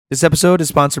This episode is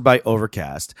sponsored by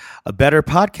Overcast, a better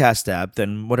podcast app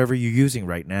than whatever you're using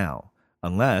right now,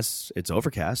 unless it's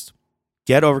Overcast.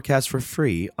 Get Overcast for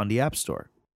free on the App Store.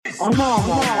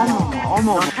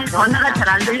 어머, 전화가 잘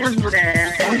안 들려서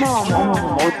그래. 어머,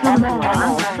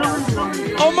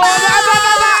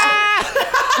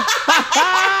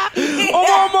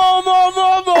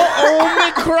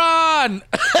 Cron!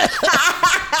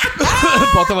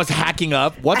 Both of us hacking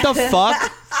up. What the fuck?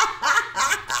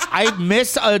 I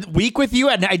missed a week with you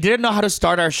and I didn't know how to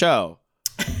start our show.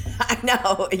 I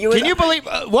know. Can you believe?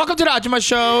 Welcome to the Ajima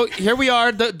Show. Here we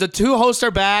are. The two hosts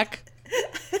are back.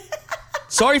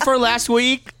 Sorry for last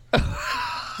week. Did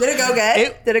it go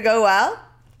good? Did it go well?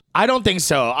 I don't think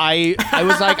so. I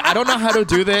was like, I don't know how to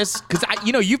do this because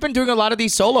you've been doing a lot of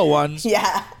these solo ones.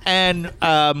 Yeah. And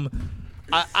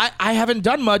I haven't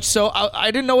done much, so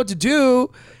I didn't know what to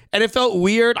do. And it felt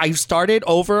weird. I started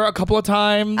over a couple of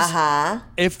times.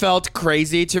 It felt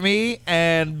crazy to me,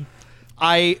 and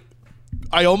I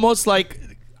almost I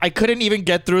couldn't even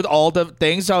get through all the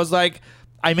things. So I was like,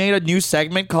 I made a new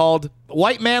segment called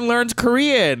 "White Man Learns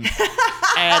Korean," and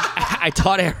I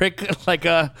taught Eric like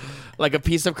a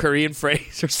piece of Korean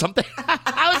phrase or something.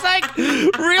 I was like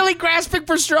really grasping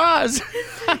for straws.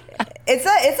 It's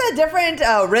a different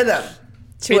rhythm.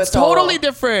 It's totally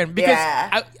different because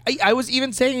I was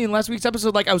even saying in last week's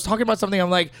episode, I was talking about something. I'm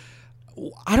like,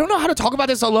 I don't know how to talk about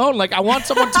this alone. I want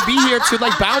someone to be here to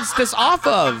bounce this off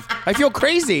of. I feel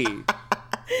crazy.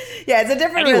 Yeah, it's a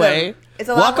different anyway. Rhythm. It's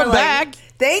a lot welcome back.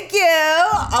 Thank you.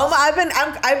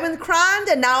 I've been crowned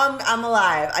and now I'm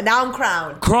alive. Now I'm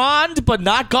crowned. Crowned but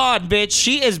not gone, bitch.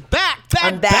 She is back.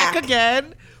 I'm back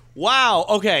again. Wow.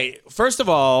 Okay. First of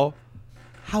all,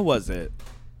 how was it?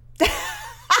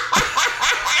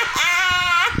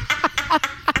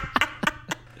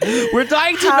 We're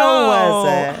dying to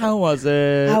know. How was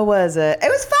it? It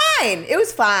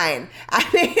was fine. I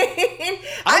mean,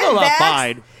 I don't know about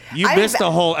fine. You missed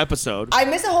the whole episode. I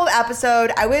missed the whole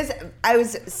episode. I was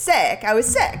sick. I was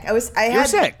sick. You're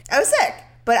sick. I was sick,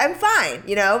 but I'm fine.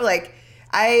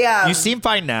 You seem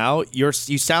fine now. You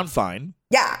sound fine.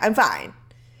 Yeah, I'm fine.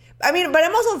 I mean, but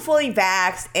I'm also fully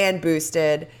vaxxed and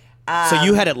boosted. So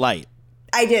you had it light.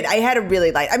 I did. I had it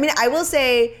really light. I mean, I will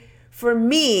say, for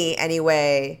me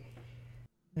anyway,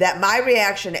 that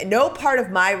no part of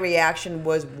my reaction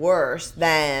was worse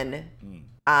than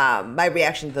my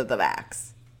reaction to the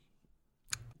vax.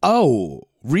 Oh,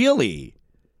 really?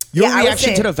 Your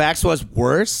reaction to the vax was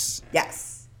worse?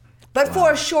 Yes. But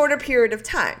for a shorter period of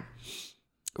time.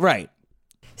 Right.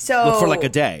 So for a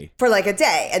day.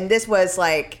 And this was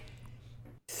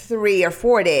 3 or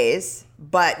 4 days,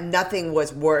 but nothing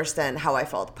was worse than how I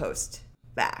felt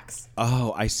post-vax.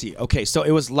 Oh, I see. Okay, so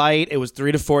it was light. It was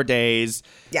 3 to 4 days.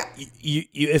 Yeah.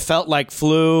 It felt like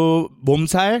flu,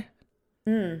 몸살?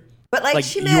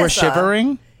 But you were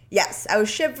shivering? Yes, I was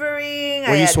shivering.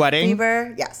 Were you sweating?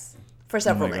 Fever. Yes, for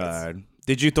several nights. God.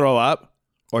 Did you throw up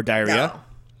or diarrhea?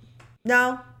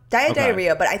 No. I had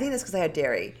diarrhea, but I think that's because I had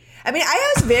dairy. I mean,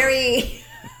 I was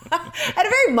I had a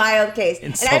very mild case.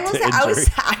 And I will say,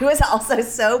 I was also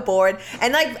so bored.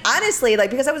 And honestly,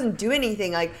 because I wasn't doing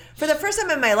anything, for the first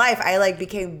time in my life, I I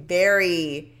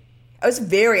was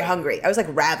very hungry. I was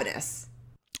ravenous.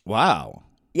 Wow.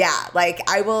 Yeah. I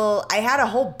had a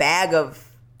whole bag of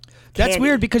That's candy.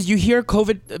 weird because you hear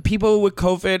people with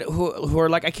COVID who are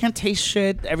like, I can't taste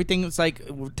shit. Everything is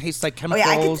tastes like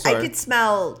chemicals. I could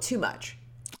smell too much.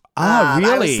 Really?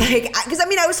 I was because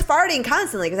I was farting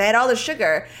constantly because I had all the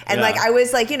sugar and I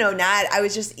was I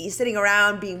was just sitting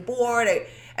around being bored.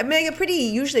 I'm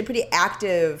usually pretty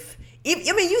active.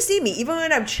 I mean, you see me even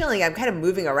when I'm chilling. I'm kind of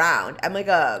moving around. I'm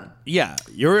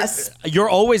you're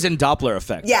always in Doppler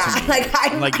effect. Yeah,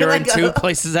 you're in two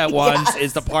places at once. Yes.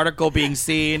 Is the particle being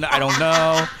seen? I don't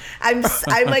know. I'm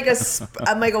like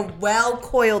a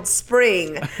well-coiled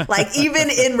spring.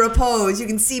 Even in repose, you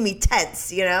can see me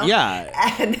tense.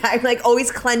 Yeah. And I'm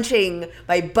always clenching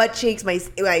my butt cheeks,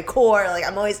 my core.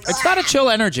 I'm always. It's not a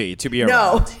chill energy to be around.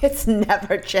 No, it's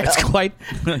never chill. It's quite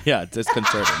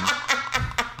disconcerting.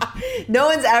 No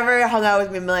one's ever hung out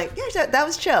with me and been like, yeah, that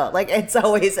was chill. It's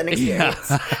always an experience.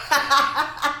 Yeah.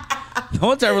 No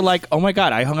one's ever like, oh my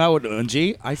God, I hung out with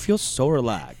Eunji. I feel so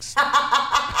relaxed.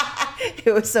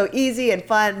 It was so easy and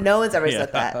fun. No one's ever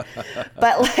said that.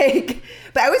 But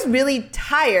I was really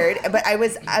tired. But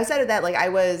outside of that, I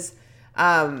was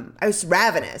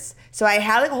ravenous. So I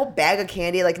had a whole bag of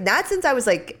candy. Not since I was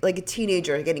like a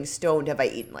teenager getting stoned have I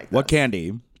eaten like this. What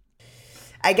candy?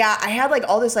 I had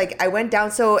all this, I went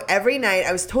down. So every night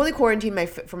I was totally quarantined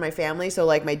from my family. So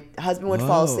my husband would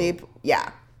fall asleep. Yeah.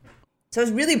 So I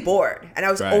was really bored and I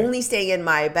was only staying in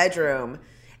my bedroom.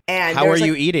 And how are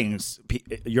you eating?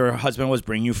 Your husband was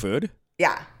bringing you food?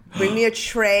 Yeah. Bring me a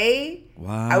tray.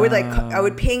 Wow. I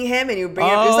would ping him and he would bring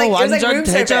it. It was like room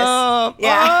service. Yeah.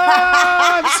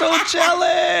 I'm so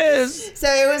jealous. So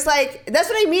it was like, that's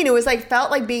what I mean. It was like, felt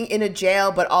like being in a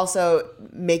jail, but also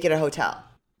make it a hotel.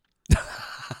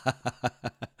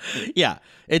 Yeah.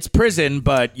 It's prison,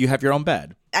 but you have your own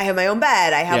bed. I have my own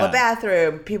bed. I have a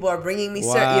bathroom. People are bringing me,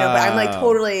 but I'm like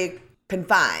totally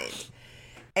confined.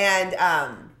 And,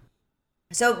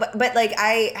 but like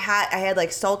I had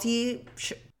like salty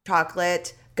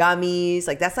chocolate, gummies,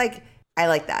 like that's like, I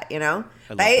like that, you know?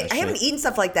 I haven't eaten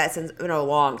stuff like that since in a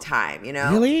long time, you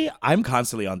know? Really? I'm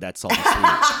constantly on that salty sweet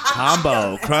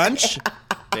combo. Crunch?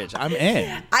 Bitch, I'm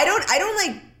in. I don't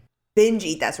like binge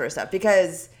eat that sort of stuff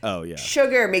because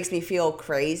sugar makes me feel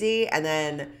crazy. And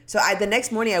then, the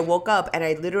next morning I woke up and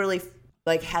I literally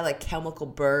like had like chemical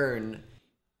burn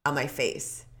on my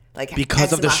face. Like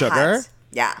because of the sugar? Hot.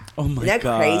 Yeah. Oh my God. Isn't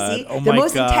that crazy? The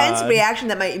most intense reaction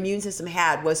that my immune system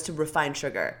had was to refined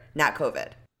sugar, not COVID.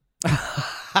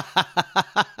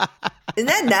 Isn't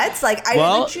that nuts? Like,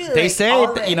 they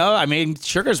say,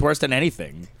 sugar's worse than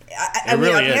anything. I mean,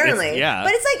 really apparently.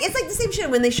 But it's like the same shit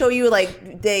when they show you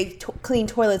like they clean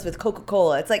toilets with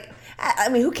Coca-Cola. It's like, I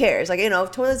mean, who cares? Like,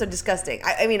 toilets are disgusting.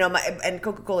 And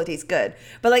Coca-Cola tastes good.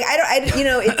 But like,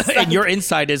 it's like, and your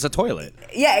inside is a toilet.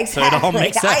 Yeah, exactly. So it all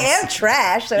makes sense. I am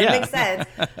trash, so it makes sense.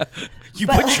 You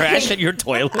put trash in your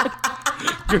toilet?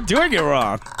 You're doing it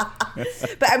wrong.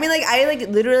 But I mean, like, I like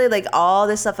literally like all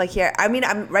this stuff like here. I mean,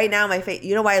 I'm right now on my face.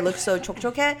 You know why I look so choke?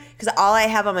 Because all I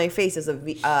have on my face is a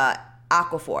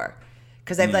Aquaphor.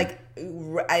 Because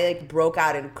I broke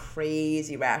out in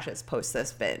crazy rashes post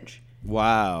this binge.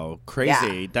 Wow,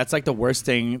 crazy. Yeah. That's like the worst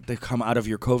thing to come out of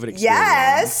your COVID experience.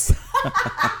 Yes.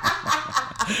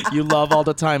 You love all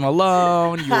the time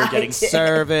alone. You were getting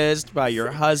serviced by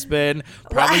your husband.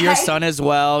 Probably your son as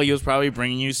well. He was probably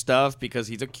bringing you stuff because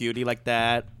he's a cutie like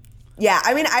that. Yeah,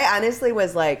 I mean, I honestly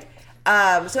was like,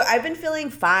 so I've been feeling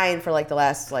fine for like the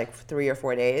last like 3 or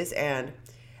 4 days. And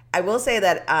I will say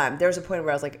that there was a point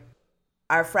where I was like,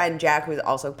 our friend Jack, who's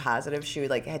also positive, she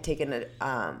had taken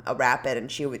a rapid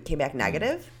and she came back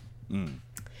negative. Mm.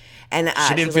 And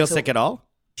she didn't feel sick at all?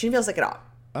 She didn't feel sick at all.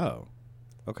 Oh,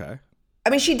 okay. I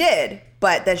mean, she did,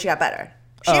 but then she got better.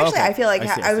 She actually, okay. I feel like,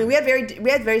 we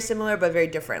had very similar but very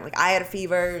different. Like I had a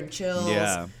fever and chills.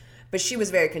 Yeah. But she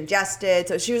was very congested,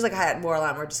 so she was like had a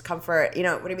lot more discomfort. You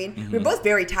know what I mean? Mm-hmm. We were both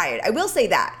very tired. I will say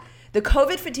that the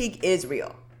COVID fatigue is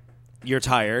real. You're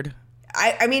tired?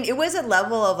 I mean, it was a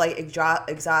level of like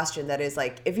exhaustion that is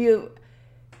like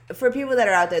for people that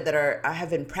are out there that have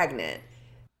been pregnant,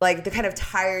 like the kind of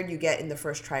tired you get in the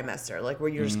first trimester, like where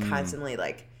you're just constantly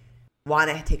like want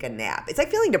to take a nap. It's like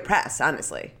feeling depressed,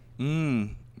 honestly.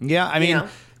 Yeah, I mean,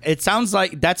 it sounds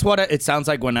like that's what it sounds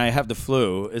like when I have the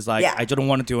flu. Is like I don't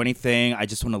want to do anything. I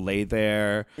just want to lay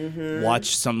there,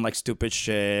 watch some like stupid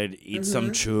shit, eat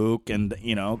some chook, and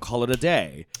call it a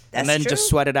day, and then just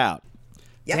sweat it out.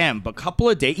 Yep. Damn,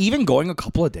 but even going a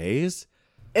couple of days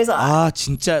is a lot.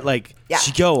 진짜 like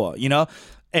지겨워,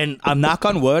 And I'm knock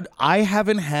on wood, I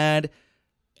haven't had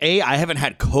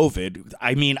COVID.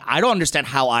 I mean, I don't understand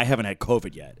how I haven't had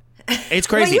COVID yet. It's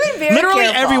crazy. Literally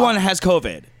everyone has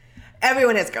COVID.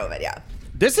 Everyone has COVID, yeah.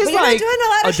 This is like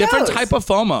a different type of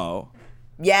FOMO.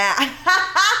 Yeah.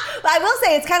 I will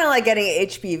say it's kind of like getting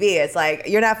HPV. It's like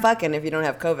you're not fucking if you don't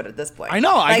have COVID at this point. I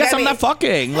know. I guess I'm not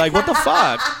fucking. Like, what the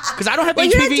fuck? Because I don't have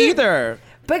HPV either.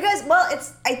 Because,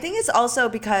 I think it's also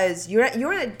because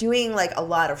you're not doing like a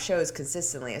lot of shows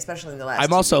consistently, especially in the last.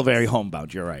 I'm also weeks. Very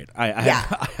homebound. You're right.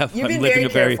 You've been very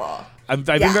careful. I've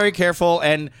been very careful,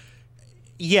 and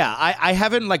I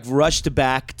haven't like rushed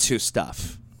back to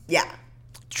stuff. Yeah.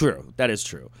 True. That is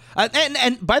true.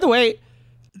 And by the way,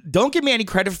 don't give me any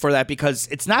credit for that because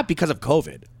it's not because of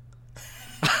COVID.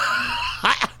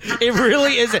 It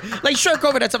really isn't. Like, sure,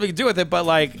 COVID had something to do with it, but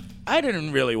like, I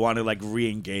didn't really want to like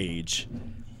re-engage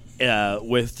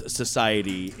with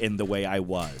society in the way I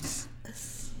was,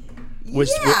 which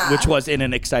was in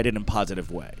an excited and positive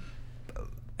way.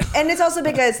 And it's also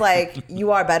because like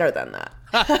you are better than that.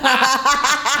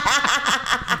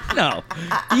 No.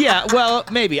 Yeah. Well,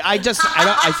 maybe. I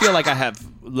feel like I have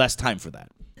less time for that.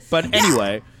 But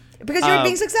anyway. Because you were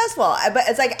being successful. But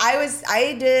it's like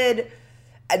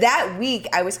that week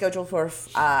I was scheduled for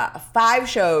 5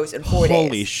 shows in 4 days.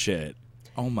 Holy shit.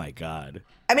 Oh my God.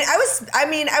 I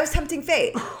was tempting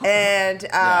fate. And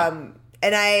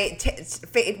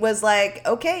fate was like,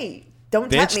 okay,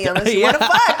 don't tempt me unless you want to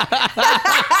fuck.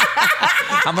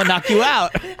 I'm gonna knock you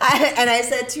out. And I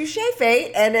said, touche,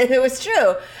 fate, and it was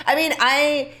true. I mean,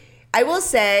 I will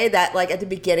say that, like, at the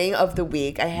beginning of the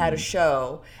week, I had a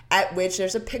show at which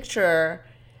there's a picture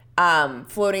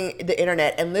floating the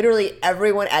internet, and literally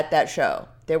everyone at that show,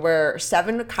 there were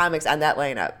 7 comics on that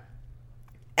lineup.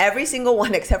 Every single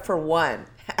one except for one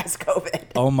has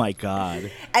COVID. Oh my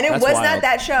God. And it was not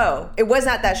that show. It was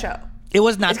not that show. It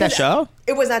was not that show?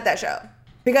 It was not that show.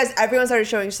 Because everyone started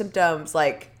showing symptoms,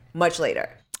 like, much later.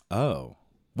 Oh.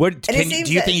 Do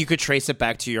you think you could trace it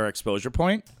back to your exposure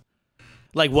point?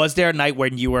 Like, was there a night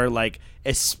when you were, like,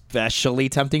 especially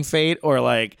tempting fate? Or,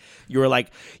 like, you were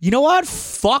like, you know what?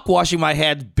 Fuck washing my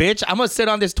hands, bitch. I'm going to sit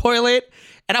on this toilet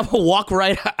and I'm going to walk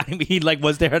right out. I mean, like,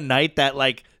 was there a night that,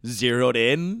 like, zeroed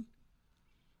in?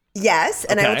 Yes.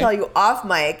 And I will tell you off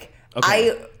mic.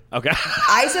 Okay.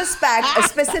 I suspect a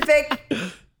specific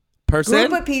person?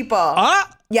 group of people.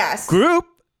 Yes. Group?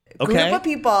 Okay. Group of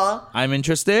people. I'm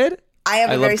interested. I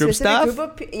have a very group specific stuff. group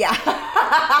of people. Yeah.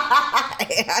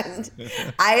 And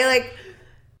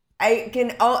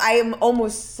I am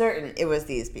almost certain it was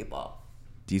these people.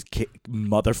 These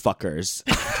motherfuckers.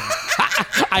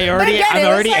 I'm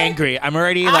already angry. I'm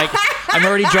already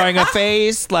drawing a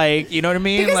face. Like, you know what I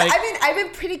mean? Because like, I've been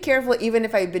pretty careful even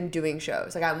if I've been doing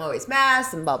shows. Like, I'm always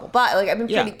masked and blah, blah, blah. Like, I've been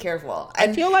pretty careful.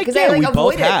 And I feel like, we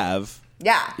both have.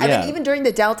 Yeah. I mean, even during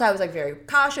the Delta, I was, like, very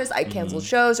cautious. I canceled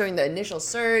shows during the initial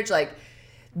surge. Like,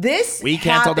 we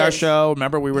canceled our show.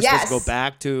 Remember, we were supposed to go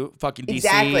back to fucking DC.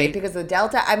 Exactly, because the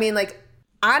Delta, I mean, like,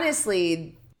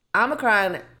 honestly,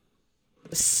 Omicron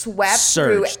surged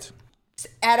through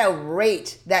at a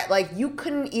rate that, like, you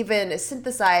couldn't even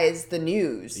synthesize the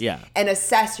news and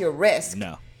assess your risk.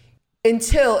 No.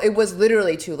 Until it was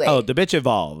literally too late. Oh, the bitch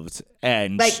evolved,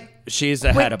 and like, she's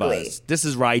ahead of us. This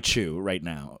is Raichu right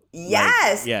now.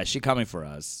 Yes. Like, she's coming for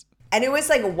us. And it was,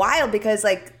 like, wild because,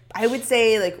 like, I would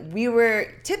say, like, we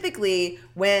were typically,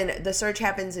 when the surge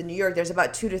happens in New York, there's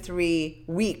about 2 to 3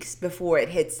 weeks before it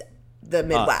hits the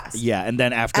Midwest. And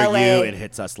then after LA, it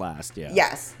hits us last. Yeah.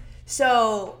 Yes.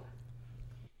 So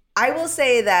I will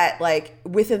say that, like,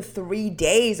 within 3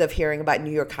 days of hearing about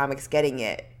New York comics getting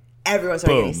it, everyone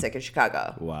started getting sick in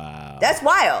Chicago. Wow. That's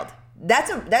wild.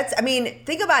 I mean,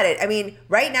 think about it. I mean,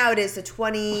 right now it is the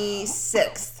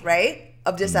 26th, right,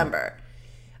 of December.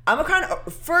 Omicron,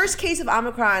 first case of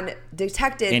Omicron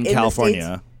detected in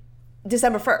California. The States,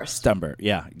 December 1st. December,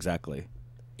 yeah, exactly.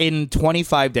 In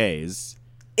 25 days,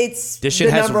 this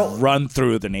shit has run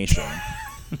through the nation.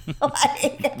 And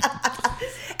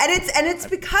it's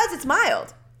because it's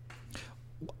mild.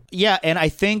 Yeah, and I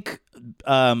think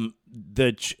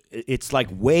it's like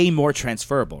way more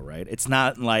transferable, right? It's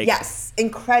not like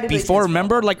incredibly before.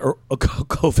 Remember, like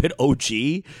COVID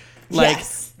OG, like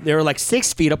they were like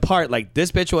 6 feet apart. Like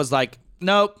this bitch was like,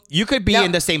 nope, you could be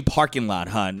in the same parking lot,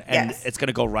 hun, and it's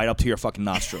gonna go right up to your fucking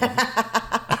nostril. And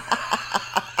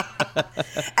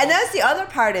that's the other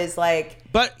part is like,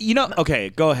 but you know, okay,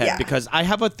 go ahead because I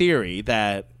have a theory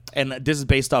that, and this is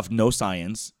based off no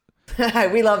science.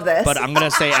 We love this. But I'm going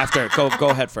to say after. Go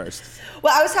ahead first.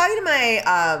 Well, I was talking to my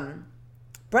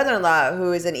brother-in-law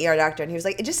who is an ER doctor, and he was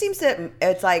like, it just seems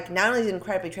it's like not only is it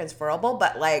incredibly transferable,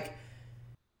 but like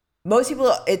most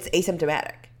people, it's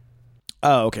asymptomatic.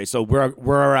 Oh, okay. So we're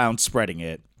around spreading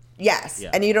it. Yes.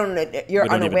 And you're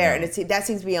unaware. And that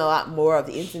seems to be a lot more of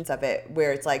the instance of it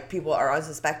where it's like people are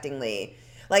unsuspectingly,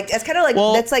 like it's kind of like,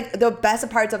 that's like the best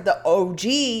parts of the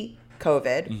OG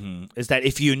COVID. Is that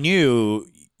if you knew,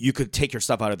 you could take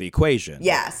yourself out of the equation.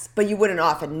 Yes, but you wouldn't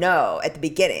often know at the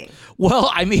beginning.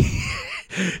 Well, I mean,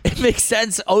 it makes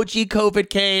sense. OG COVID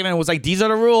came and was like, these are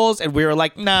the rules. And we were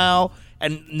like, no.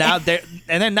 And now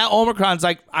then Omicron's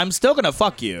like, I'm still going to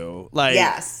fuck you. Like,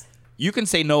 you can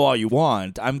say no all you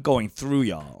want. I'm going through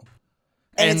y'all.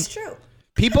 And it's true.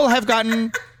 People have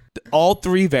gotten all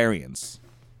 3 variants.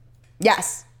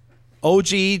 Yes.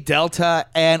 OG, Delta,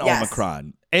 and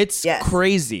Omicron. It's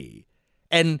crazy.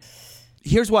 And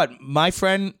here's what, my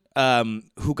friend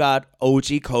who got OG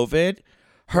COVID,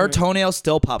 her toenail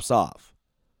still pops off.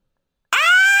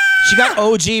 She got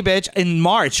OG, bitch, in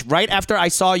March, right after I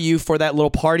saw you for that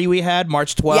little party we had,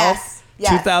 March 12th,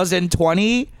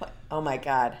 2020. Oh my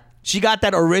God. She got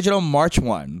that original March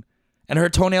one, and her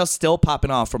toenail's still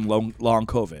popping off from long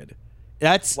COVID.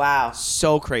 That's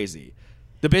so crazy.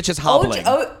 The bitch is hobbling.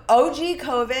 OG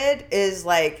COVID is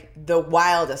like the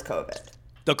wildest COVID.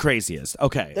 The craziest.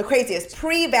 Okay. The craziest.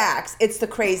 Pre-vax, it's the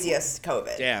craziest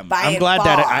COVID. Damn. I'm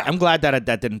glad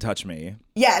that didn't touch me.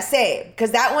 Yeah, same.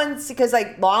 Because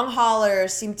like long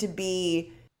haulers seem to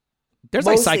be. There's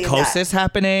like psychosis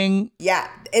happening. Yeah,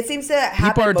 it seems to happen.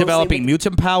 People are developing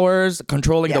mutant powers,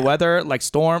 controlling the weather, like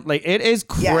storm. Like it is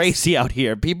crazy out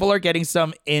here. People are getting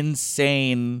some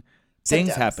insane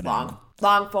things happening.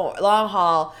 long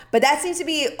haul. But that seems to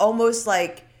be almost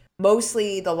like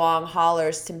mostly the long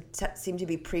haulers seem to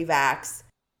be pre-vax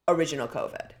original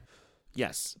COVID.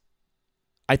 Yes.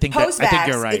 I think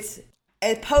you're right.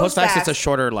 Post-vax, it's a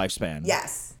shorter lifespan.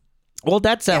 Yes. Well,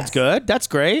 that sounds good. That's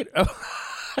great.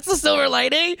 That's a silver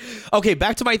lining. Okay,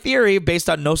 back to my theory based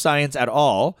on no science at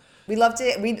all. We love to.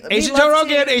 Asian Joe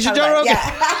Rogan.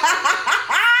 Yeah.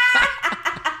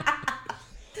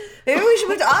 Maybe we should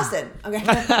move to Austin.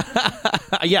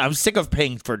 Okay. Yeah, I'm sick of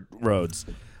paying for roads.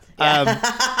 I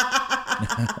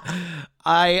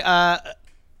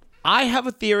have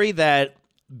a theory that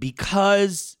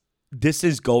because this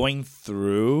is going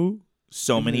through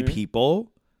so many people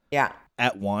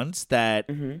at once that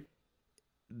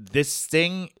this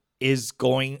thing is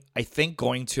going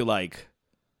to like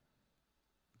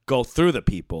go through the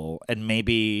people and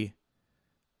maybe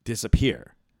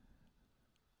disappear.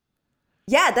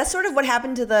 Yeah, that's sort of what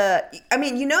happened to that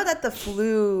the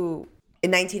flu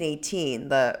in 1918,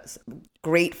 the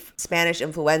great Spanish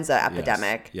influenza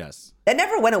epidemic, that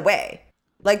never went away.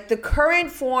 Like the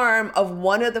current form of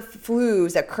one of the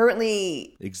flus that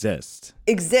currently exists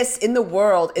in the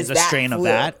world is a that strain flu. of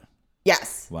that?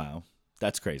 Yes. Wow.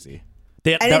 That's crazy.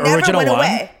 And it never went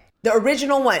away. The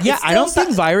original one. Yeah, I don't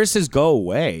think viruses go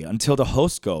away until the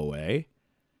hosts go away.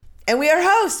 And we are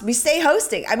hosts. We stay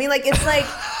hosting. I mean, like, it's like,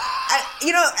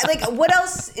 what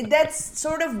else? That's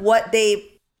sort of what a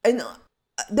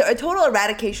total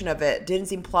eradication of it didn't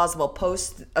seem plausible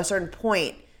post a certain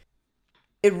point.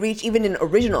 It reached even in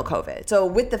original COVID. So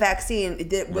with the vaccine,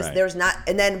 there's not,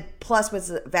 and then plus with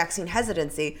the vaccine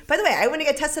hesitancy. By the way, I want to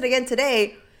get tested again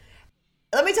today.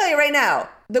 Let me tell you right now,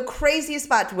 the craziest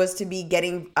spot was to be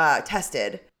getting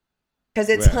tested because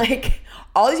it's like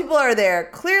all these people are there.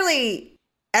 Clearly,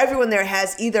 everyone there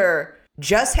has either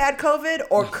just had COVID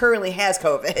or currently has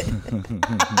COVID.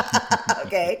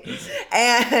 Okay,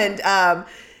 and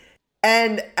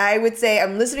I would say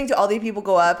I'm listening to all these people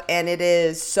go up, and it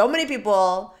is so many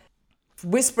people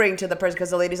whispering to the person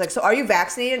because the lady's like, "So are you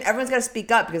vaccinated?" And everyone's got to speak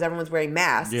up because everyone's wearing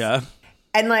masks. Yeah.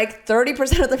 And like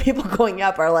 30% of the people going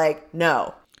up are like,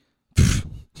 no. And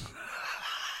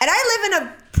I live in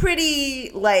a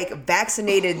pretty like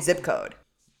vaccinated zip code.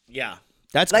 Yeah.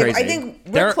 That's like, crazy. I think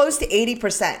we're close to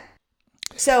 80%.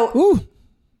 So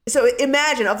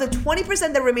imagine of the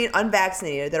 20% that remain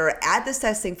unvaccinated that are at this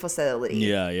testing facility.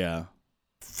 Yeah.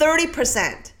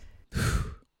 30%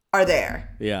 are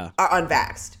there. Yeah. Are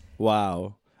unvaxxed.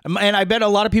 Wow. And I bet a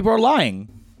lot of people are lying.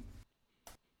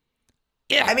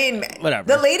 Yeah. I mean, whatever.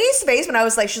 The lady's face when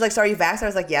she's like, so are you vaxxed? I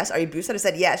was like, yes. Are you boosted? I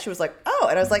said, yes. She was like, oh.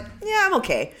 And I was like, yeah, I'm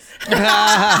okay.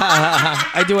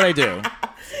 I do what I do.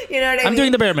 You know what I mean? I'm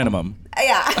doing the bare minimum.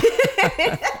 Yeah.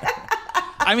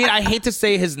 I mean, I hate to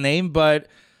say his name, but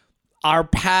our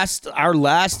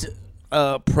last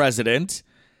president,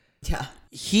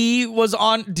 he was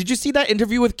on, did you see that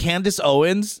interview with Candace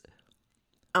Owens?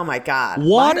 Oh my God.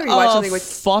 What a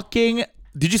fucking,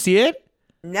 did you see it?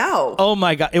 No. Oh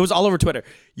my God. It was all over Twitter.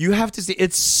 You have to see.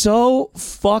 It's so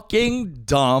fucking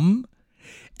dumb.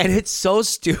 And it's so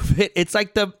stupid. It's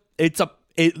like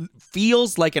it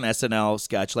feels like an SNL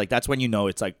sketch. Like that's when you know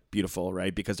it's like beautiful,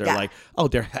 right? Because they're like, oh,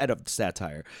 they're head of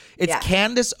satire. It's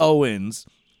Candace Owens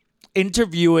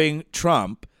interviewing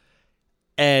Trump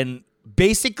and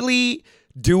basically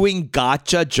doing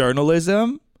gotcha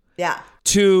journalism. Yeah.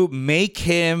 To make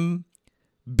him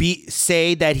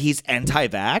say that he's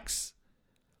anti-vax.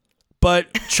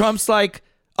 But Trump's like,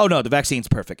 oh no, the vaccine's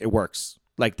perfect. It works.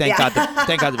 Like, thank God.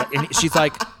 And she's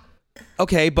like,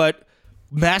 okay, but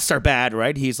masks are bad,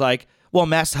 right? He's like, well,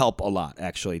 masks help a lot,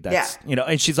 actually. That's,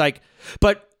 and she's like,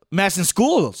 but masks in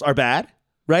schools are bad,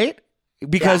 right?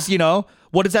 Because,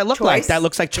 what does that look like? That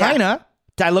looks like China. Yeah.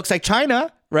 That looks like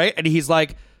China, right? And he's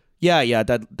like, yeah,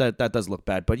 that does look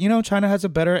bad. But, China has a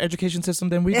better education system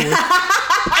than we do.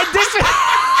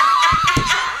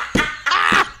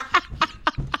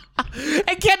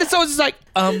 And Candace Owens is like,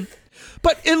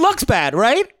 but it looks bad,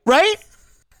 right? Right?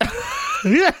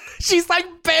 Yeah. She's like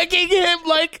begging him,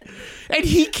 like, and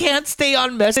he can't stay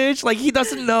on message. Like, he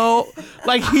doesn't know.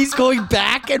 Like, he's going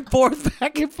back and forth.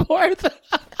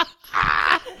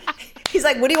 He's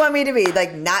like, what do you want me to be?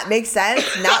 Like, not make sense?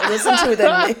 Not listen to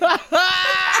the...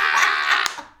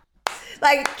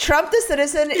 Like, Trump the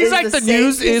citizen He's like, the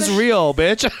news is real,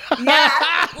 bitch. Yeah,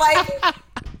 like...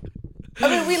 I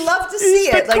mean, we love to see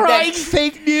it. Like crying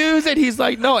fake news, and he's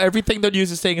like, no, everything the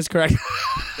news is saying is correct.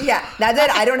 Yeah, now that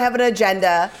I don't have an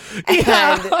agenda,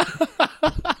 and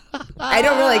I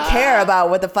don't really care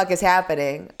about what the fuck is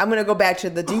happening, I'm going to go back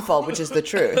to the default, which is the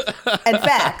truth and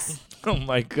facts. Oh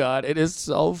my God, it is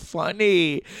so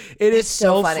funny. It is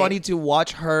so funny to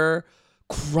watch her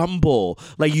crumble.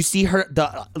 Like you see her,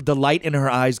 the light in her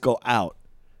eyes go out.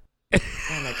 Oh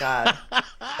my God.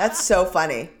 That's so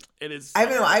funny. It is. I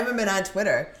haven't been on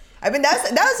Twitter. That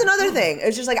was another thing.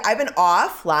 It's just like I've been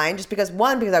offline just because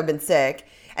I've been sick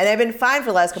and I've been fine for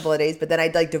the last couple of days, but then I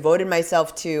like devoted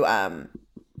myself to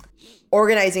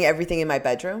organizing everything in my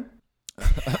bedroom.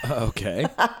 Okay.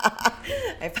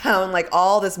 I found like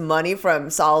all this money from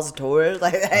Saul's tour,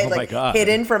 like I my God.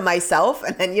 hidden from myself,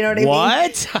 and then you know what I mean?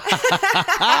 What?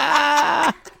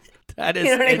 That is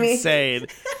insane.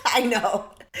 I know.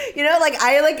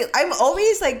 I'm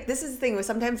always like, this is the thing with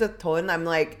sometimes with Ton, I'm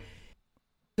like,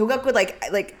 I'm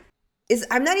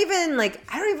not even like,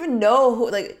 I don't even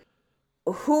know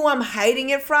who I'm hiding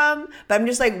it from, but I'm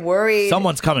just like worried.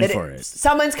 Someone's coming for it.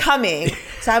 Someone's coming.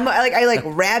 So I'm like, I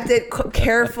wrapped it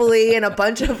carefully in a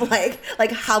bunch of like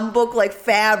hanbok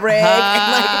fabric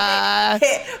and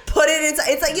put it inside.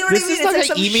 It's like, you know what I mean? This is like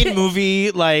an Emin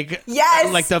movie,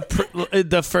 yes, like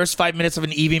the first 5 minutes of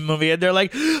an Emin movie, and they're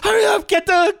like, hurry up, get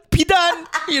the pidan,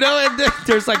 and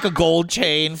there's like a gold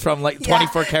chain from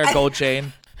 24 karat gold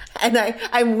chain. And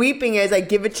I'm weeping as I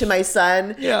give it to my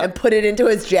son and put it into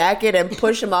his jacket and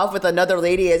push him off with another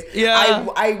lady.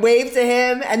 I wave to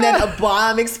him, and then a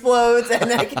bomb explodes, and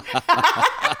like,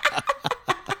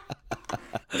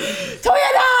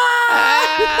 Toyota!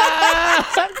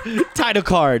 Title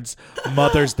cards,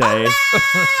 Mother's Day.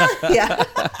 Yeah.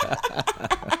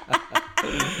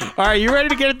 All right, you ready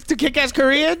to get to Kick-Ass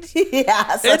Koreans?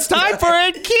 Yes. It's time for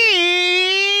it.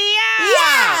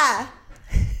 Yeah.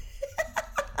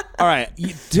 All right,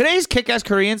 today's Kick-Ass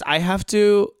Koreans, I have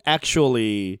to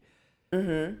actually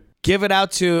give it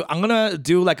out to, I'm going to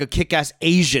do like a Kick-Ass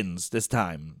Asians this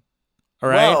time. All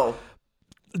right? Whoa.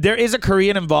 There is a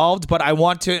Korean involved, but I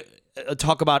want to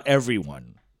talk about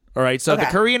everyone. All right, so the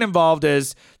Korean involved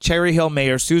is Cherry Hill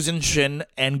Mayor Susan Shin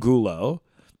and Gulo.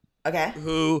 Okay.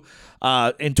 Who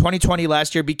in 2020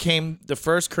 last year became the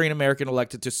first Korean American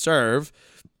elected to serve,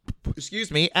 as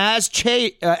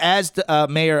the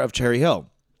mayor of Cherry Hill.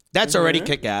 That's already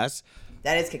kick-ass.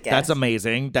 That is kick-ass. That's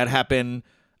amazing. That happened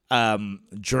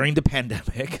during the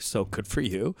pandemic, so good for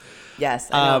you. Yes,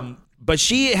 I know. But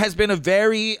she has been a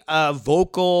very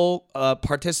vocal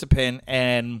participant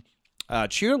and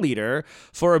cheerleader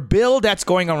for a bill that's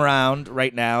going around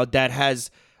right now that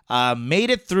has made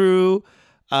it through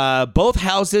both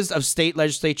houses of state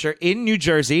legislature in New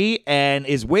Jersey and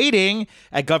is waiting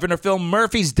at Governor Phil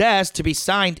Murphy's desk to be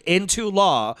signed into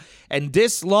law. And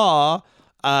this law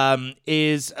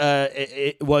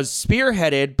it was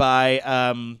spearheaded by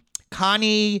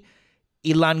Connie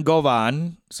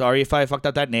Ilangovan. Sorry if I fucked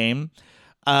up that name.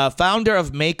 Founder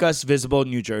of Make Us Visible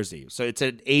New Jersey. So it's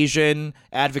an Asian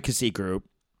advocacy group.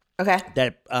 Okay.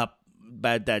 That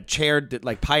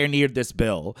pioneered this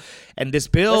bill. And this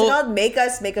bill was it called Make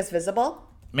Us Visible?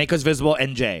 Make Us Visible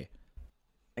NJ.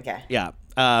 Okay. Yeah.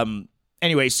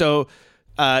 Anyway, so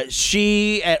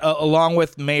she, along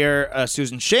with Mayor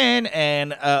Susan Shin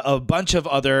and a bunch of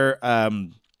other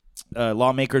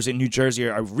lawmakers in New Jersey,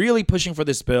 are really pushing for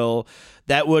this bill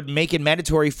that would make it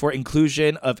mandatory for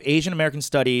inclusion of Asian American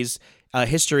studies,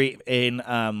 history in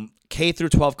K through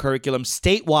 12 curriculum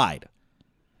statewide.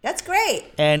 That's great.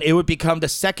 And it would become the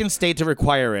second state to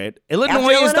require it.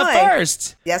 Illinois is the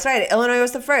first. That's right. Illinois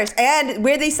was the first. And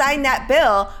where they signed that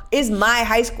bill is my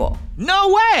high school.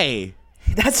 No way.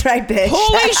 That's right, bitch.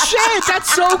 Holy shit,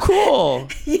 that's so cool.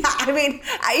 Yeah, I mean,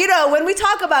 when we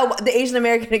talk about the Asian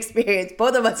American experience,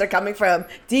 both of us are coming from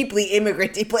deeply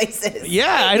immigrant-y places.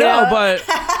 Yeah, I know, but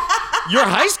your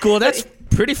high school, that's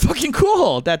pretty fucking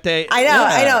cool that they... I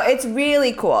know. It's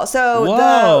really cool.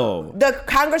 So the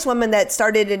congresswoman that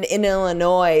started in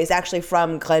Illinois is actually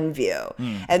from Glenview.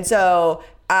 And so...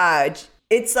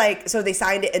 it's like, so they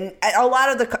signed it, and a lot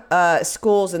of the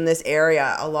schools in this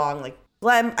area along like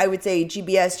Glen, I would say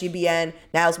GBS, GBN,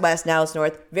 Niles West, Niles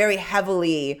North, very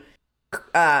heavily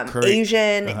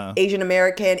Asian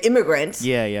American immigrants.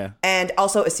 Yeah. And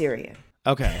also Assyrian.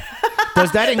 Okay.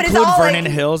 Does that include Vernon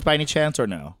Hills by any chance or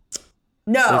no?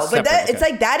 No, but it's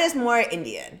like that is more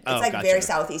Indian. It's gotcha. Very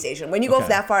Southeast Asian. When you go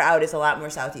that far out, it's a lot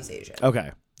more Southeast Asian. Okay.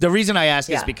 The reason I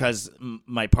ask is because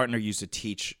my partner used to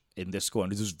teach in this school,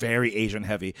 and this was very Asian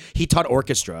heavy. He taught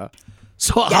orchestra.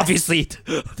 So obviously,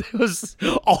 it was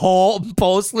all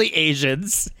mostly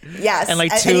Asians. Yes. And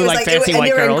two fancy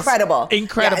white girls. Incredible.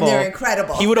 Incredible. Yeah, and they're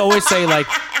incredible. He would always say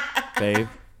babe,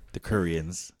 the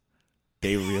Koreans,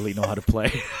 they really know how to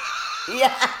play.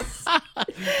 Yes.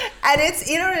 And it's,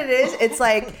 you know what it is? It's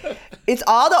like, it's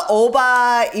all the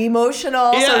Oba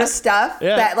emotional sort of stuff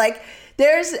that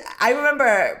I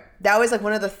remember that was like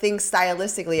one of the things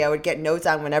stylistically I would get notes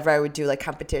on whenever I would do like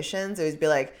competitions. It would be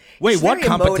like, wait, what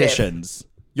competitions?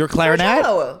 Your clarinet?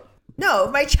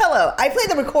 No, my cello. I played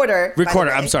the recorder.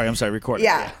 Recorder. I'm sorry. Recorder.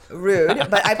 Yeah, rude.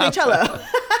 But I play cello.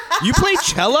 You play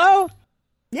cello?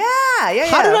 Yeah.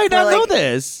 How did I not know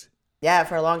this? Yeah,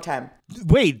 for a long time.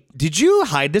 Wait, did you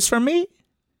hide this from me?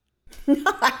 No,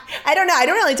 I don't know. I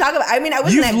don't really talk about. I mean, I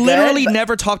wasn't. You've literally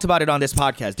never talked about it on this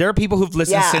podcast. There are people who've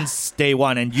listened since day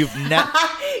one, and you've never.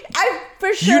 I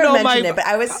for sure mentioned it, but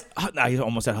I was. I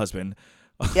almost said husband.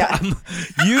 Yeah.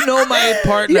 You know my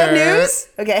partner. You have news?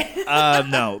 Okay.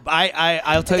 No,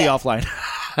 I'll tell you offline.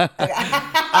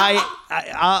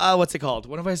 What's it called?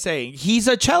 What am I saying? He's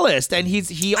a cellist, and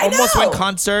he almost went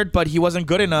concert, but he wasn't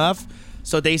good enough.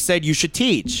 So they said you should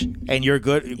teach, and you're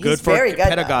good for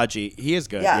pedagogy. He is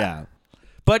good, yeah.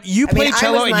 But you play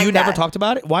cello, and you never talked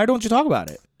about it. Why don't you talk about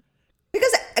it?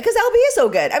 Because LB is so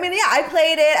good. I mean, yeah, I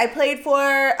played it. I played for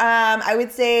I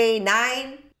would say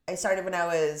 9. I started when I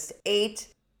was 8.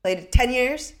 Played it 10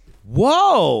 years.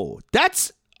 Whoa,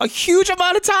 that's a huge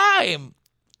amount of time.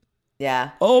 Yeah.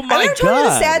 Oh my God. I never God. told you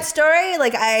the sad story.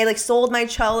 Like I sold my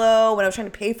cello when I was trying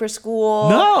to pay for school.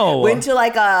 No. Went to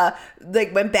went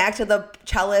back to the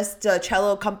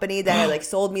cello company that had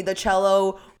sold me the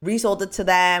cello, resold it to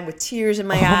them with tears in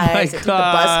my eyes. My I God. took the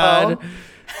bus home.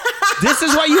 This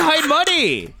is why you hide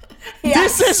money.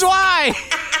 Yes. This is why.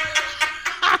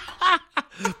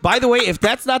 By the way, if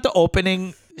that's not the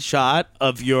opening shot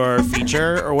of your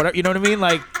feature or whatever, you know what I mean?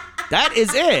 Like, that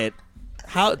is it.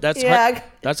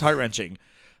 That's heart-wrenching.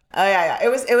 Oh yeah. It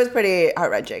was pretty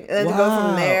heart-wrenching. And then to go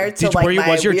from there to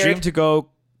was your dream to go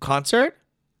concert?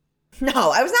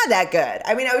 No, I was not that good.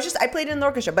 I mean, I played in the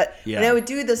orchestra, but when I would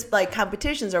do this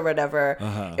competitions or whatever,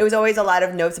 it was always a lot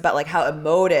of notes about how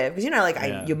emotive,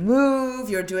 because you move,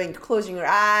 you're closing your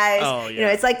eyes. Oh, yeah.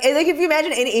 It's like if you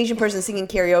imagine any Asian person singing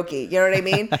karaoke, you know what I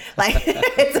mean?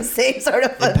 It's the same sort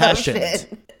of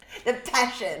emotion. The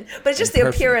passion, but it's just the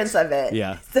appearance of it.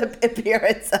 Yeah, it's the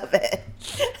appearance of it.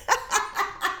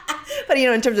 But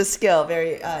in terms of skill,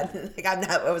 very I wasn't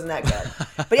that good.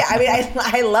 But yeah, I mean,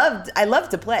 I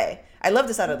loved to play. I love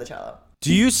the sound of the cello.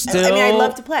 Do you still? I mean, I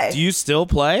love to play. Do you still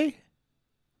play?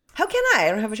 How can I?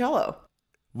 I don't have a cello.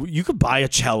 You could buy a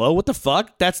cello. What the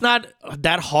fuck? That's not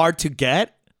that hard to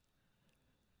get.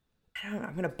 I don't know.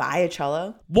 I'm gonna buy a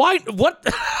cello. Why? What?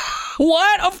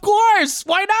 What? Of course.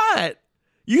 Why not?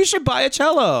 You should buy a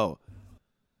cello.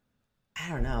 I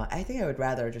don't know. I think I would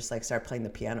rather just start playing the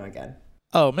piano again.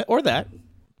 Oh, or that.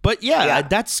 But yeah,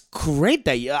 that's great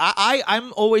that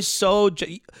I'm always so...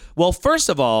 Well, first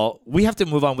of all, we have to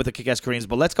move on with the Kick-Ass Koreans,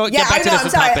 but let's get back to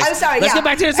this topic. I'm sorry. Let's get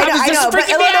back to this topic. This is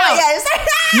freaking me out.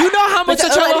 You know how much the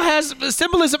cello has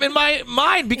symbolism in my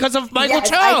mind because of Michael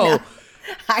Cho.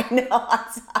 I know.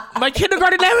 My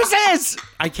kindergarten nemesis.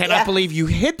 I cannot believe you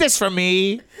hid this from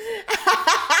me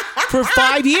for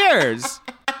 5 years.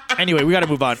 Anyway, we got to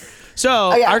move on.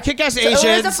 So, our Kick-Ass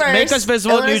Asians make us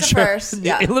visible in New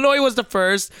Jersey. Illinois was the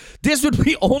first. This would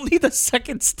be only the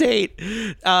second state.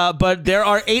 But there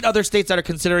are 8 other states that are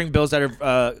considering bills that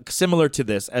are similar to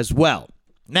this as well.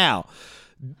 Now,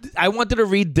 I wanted to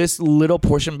read this little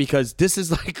portion because this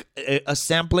is a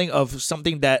sampling of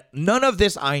something that none of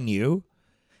this I knew.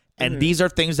 And these are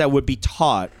things that would be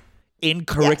taught in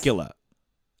curricula.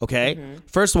 Okay?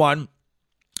 First one,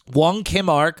 Wong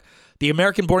Kim-ark, the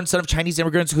American-born son of Chinese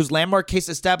immigrants whose landmark case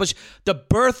established the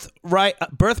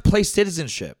birthplace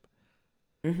citizenship.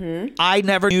 I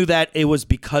never knew that it was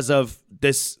because of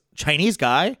this Chinese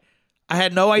guy. I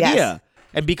had no idea. Yes.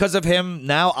 And because of him,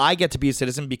 now I get to be a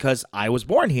citizen because I was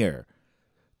born here.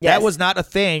 Yes. That was not a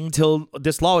thing till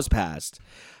this law was passed.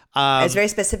 It's very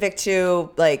specific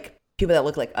to people that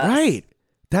look like us. Right.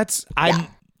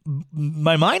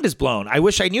 My mind is blown. I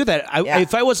wish I knew that.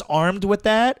 If I was armed with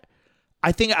that,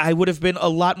 I think I would have been a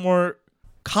lot more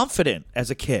confident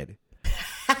as a kid.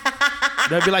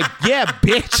 I'd be like, yeah,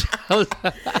 bitch.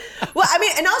 Well, I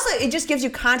mean, and also it just gives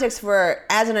you context for,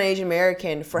 as an Asian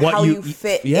American, for how you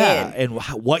fit in. Yeah, and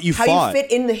what you fought. How you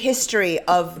fit in the history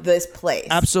of this place.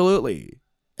 Absolutely.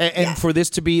 And for this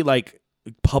to be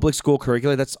public school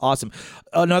curricula, that's awesome.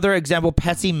 Another example,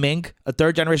 Patsy Mink, a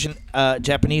third-generation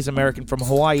Japanese American from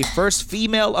Hawaii, first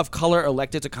female of color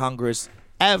elected to Congress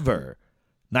ever.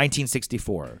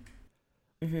 1964.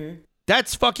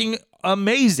 That's fucking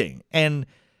amazing. And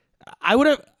I would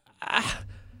have...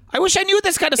 I wish I knew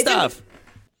this kind of stuff.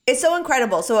 It's so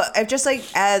incredible. So I've just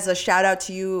as a shout out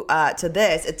to you to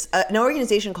this, it's an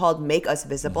organization called Make Us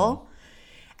Visible.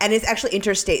 And it's actually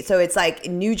interstate. So it's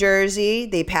in New Jersey,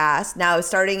 they passed. Now it's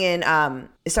started in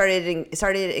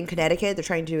Connecticut. They're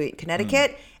trying to do it in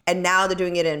Connecticut. And now they're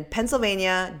doing it in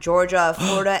Pennsylvania, Georgia,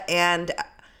 Florida, and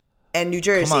New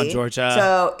Jersey. Come on, Georgia.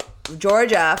 So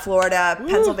Georgia, Florida,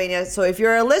 Pennsylvania. So if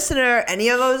you're a listener, any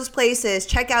of those places,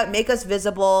 check out Make Us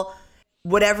Visible,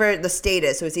 whatever the state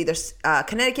is. So it's either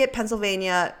Connecticut,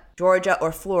 Pennsylvania, Georgia,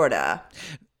 or Florida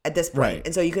at this point. Right.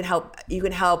 And so you can help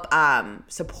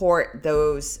support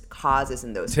those causes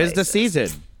in those places. 'Tis the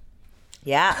season.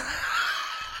 Yeah.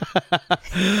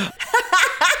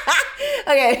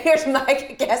 Okay, here's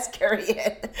my guess,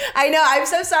 Korean. I know, I'm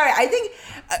so sorry. I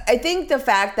think the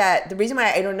fact that the reason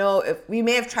why I don't know if we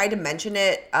may have tried to mention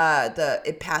it,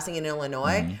 it passing in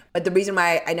Illinois, but the reason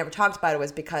why I never talked about it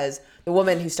was because the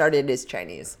woman who started it is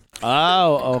Chinese.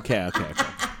 Oh, okay.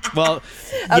 Well,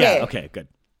 Okay. yeah, okay, good.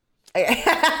 Okay.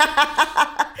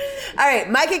 All right,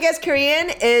 my guess, Korean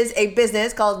is a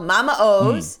business called Mama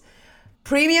O's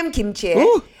Premium Kimchi.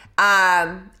 Ooh.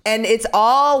 And it's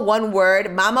all one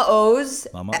word, Mama O's.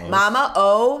 Mama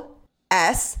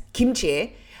O-S,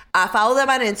 kimchi. Follow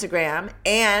them on Instagram.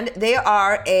 And they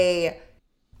are a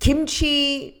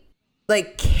kimchi,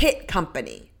 kit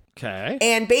company. Okay.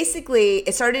 And basically,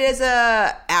 it started as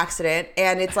a accident.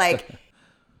 And it's like,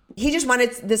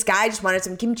 this guy just wanted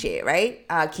some kimchi, right?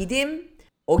 Ogidim.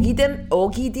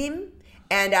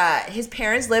 And his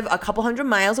parents live a couple hundred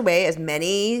miles away, as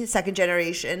many second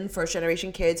generation, first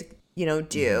generation kids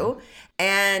do.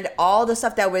 And all the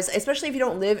stuff that was, especially if you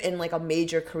don't live in a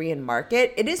major Korean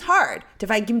market, it is hard to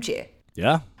find kimchi.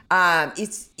 Yeah.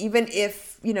 It's even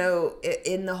if,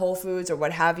 in the Whole Foods or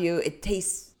what have you, it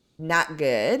tastes not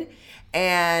good.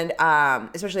 And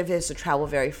especially if he has to travel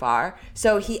very far.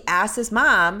 So he asked his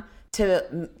mom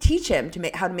to teach him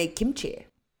how to make kimchi.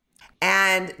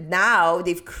 And now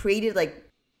they've created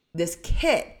this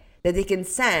kit that they can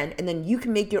send, and then you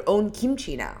can make your own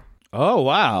kimchi now. Oh,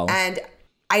 wow. And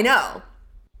I know.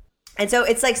 And so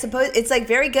it's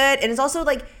very good. And it's also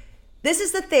this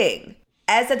is the thing.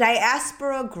 As the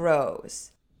diaspora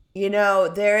grows,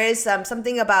 there is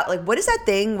something about what is that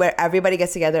thing where everybody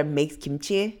gets together and makes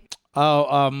kimchi? Oh,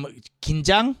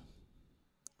 긴장?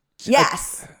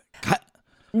 Yes.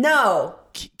 No.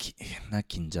 Not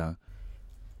긴장.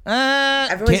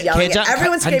 Everyone's yelling.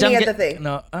 Everyone's screaming at the thing.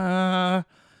 No.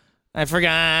 I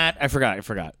forgot.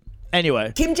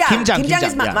 Anyway. Kimjang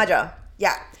is yeah. majo.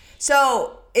 Yeah.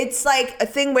 So it's a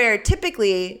thing where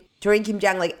typically during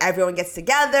kimjang, everyone gets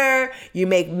together. You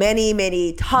make many,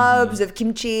 many tubs of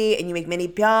kimchi, and you make many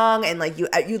byung, and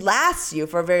you last you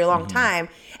for a very long time.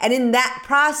 And in that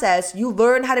process, you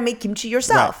learn how to make kimchi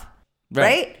yourself.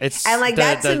 Right? It's and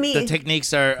that to me, the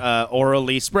techniques are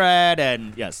orally spread,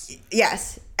 and yes.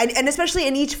 And especially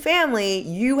in each family,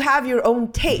 you have your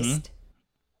own taste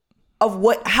of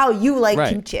how you like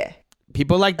kimchi.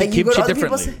 People like the kimchi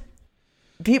differently.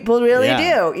 People really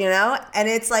do, and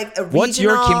it's a regional. What's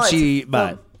your kimchi?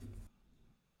 But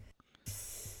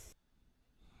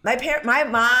my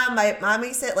mom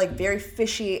makes it very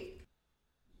fishy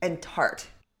and tart.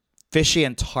 Fishy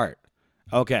and tart.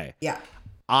 Okay. Yeah.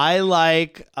 I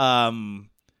like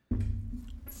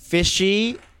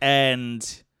fishy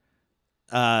and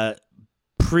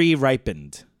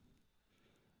pre-ripened.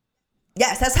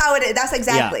 Yes, that's how it is. That's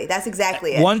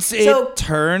exactly it. Once it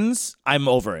turns, I'm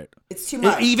over it. It's too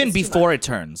much. Even before it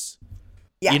turns.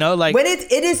 Yeah. When it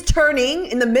is turning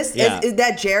in the midst, is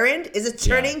that gerund? Is it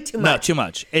turning too much? No, too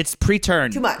much. It's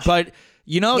pre-turned. Too much. But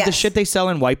the shit they sell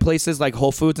in white places like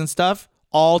Whole Foods and stuff,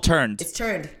 all turned. It's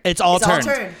turned. It's all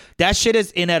turned. That shit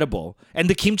is inedible. And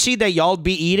the kimchi that y'all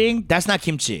be eating, that's not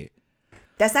kimchi.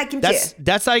 That's not kimchi.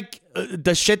 That's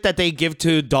the shit that they give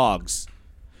to dogs.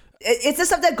 It's the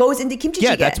stuff that goes into kimchi.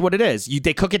 Yeah, that's what it is.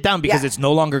 They cook it down because it's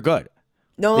no longer good.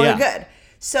 No longer good.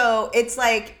 So it's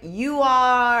you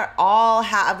are all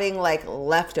having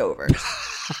leftovers.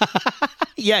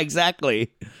 Yeah,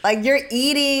 exactly. You're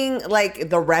eating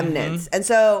the remnants. And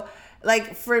so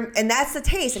and that's the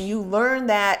taste, and you learn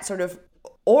that sort of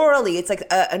orally. It's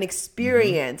an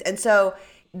experience. And so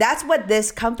that's what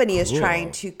this company is trying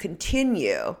to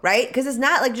continue, right? Because it's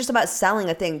not just about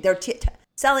selling a thing. They're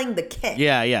selling the kit.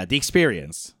 Yeah, the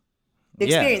experience. The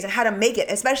experience and how to make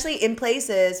it, especially in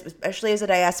places, especially as the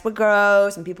diaspora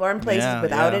grows and people are in places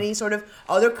without any sort of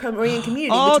other Korean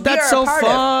community. Oh, which that's so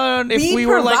fun! If we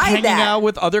were hanging out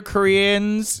with other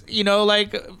Koreans,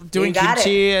 doing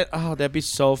kimchi. Oh, that'd be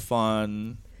so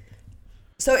fun.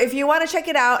 So if you want to check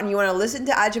it out and you want to listen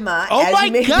to Ajima, oh my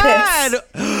god,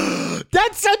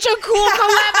 that's such a cool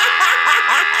collab!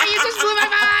 You just blew my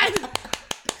mind.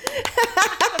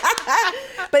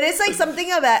 But it's something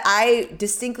that I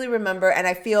distinctly remember, and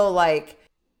I feel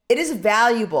it is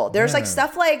valuable. There's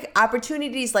stuff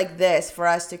opportunities like this for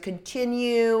us to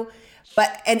continue,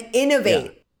 and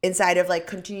innovate inside of like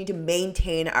continue to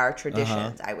maintain our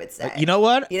traditions. I would say. You know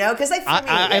what? Because like for me,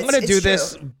 I'm gonna do true.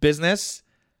 this business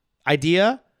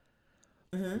idea.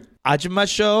 Ajumma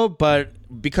show, but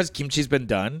because kimchi's been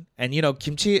done, and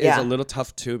kimchi is a little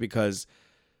tough too because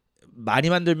많이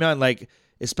만들면 like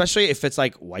especially if it's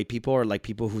like white people or like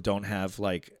people who don't have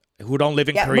like who don't live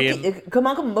in Korean.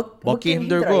 그만큼 먹기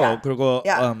힘들고 그리고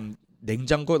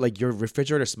냉장고 like your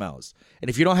refrigerator smells, and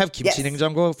if you don't have kimchi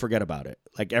냉장고, forget about it.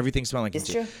 Like everything smells like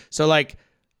kimchi. So like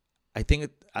I think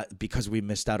because we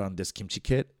missed out on this kimchi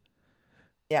kit,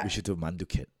 we should do a mandu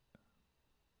kit.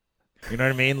 You know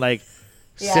what I mean? Like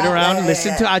sit around,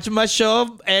 listen to Ajumma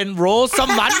show, and roll some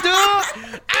mandu.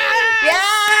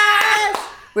 Yes!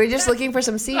 We're just looking for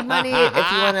some seed money if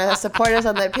you want to support us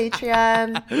on the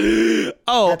Patreon.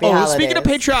 Speaking of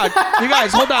Patreon, you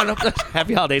guys, hold on.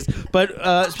 Happy holidays. But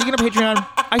speaking of Patreon,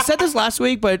 I said this last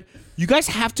week, but you guys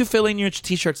have to fill in your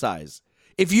t-shirt size.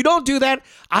 If you don't do that,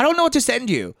 I don't know what to send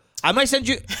you. I might send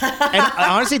you, and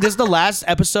honestly, this is the last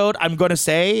episode I'm going to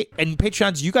say, and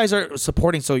Patreons, you guys are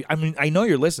supporting, so I mean, I know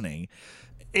you're listening.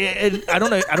 And I don't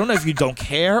know if you don't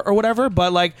care or whatever,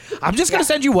 but like, I'm just going to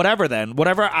send you whatever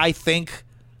I think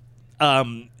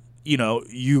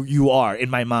you are in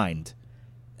my mind.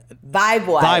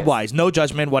 Vibe-wise, no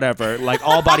judgment, whatever. Like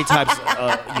all body types,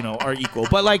 are equal.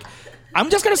 But like, I'm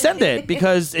just gonna send it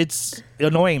because it's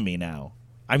annoying me now.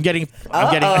 I'm getting.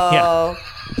 Because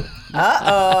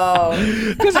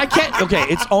I can't. Okay,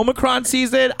 it's Omicron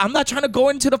season. I'm not trying to go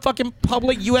into the fucking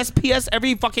public USPS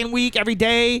every fucking week, every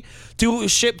day, to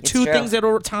ship two things at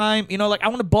a time. Like I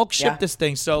want to bulk ship this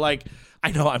thing. So like. I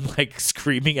know I'm like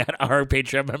screaming at our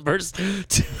Patreon members.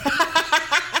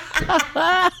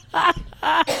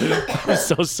 I'm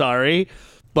so sorry,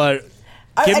 but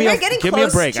give me a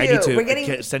break. I need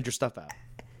to send your stuff out.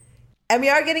 And we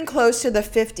are getting close to the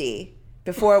 50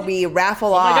 before we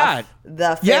raffle off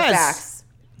the Fairfax.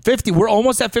 50. We're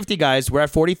almost at 50, guys. We're at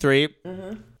 43.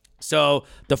 So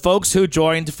the folks who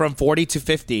joined from 40 to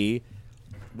 50.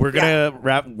 We're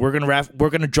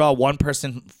gonna draw one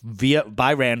person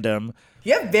by random.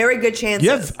 You have very good chances.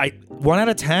 You have 1 out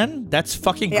of 10. That's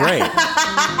fucking great.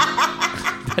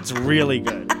 That's really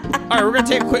good. All right, we're gonna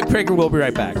take a quick break, and we'll be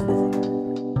right back.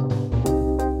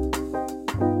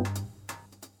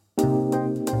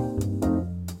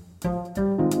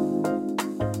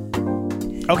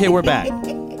 Okay, we're back.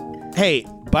 Hey,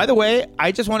 by the way,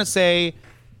 I just want to say,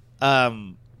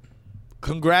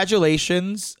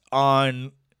 congratulations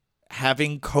on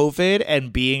having COVID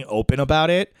and being open about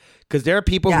it, because there are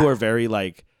people who are very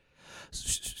like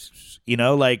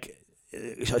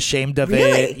ashamed of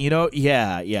it.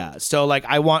 Yeah. So like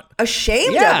I want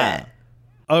ashamed of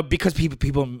it. Because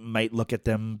people might look at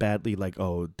them badly, like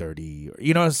dirty,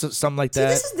 or something like that.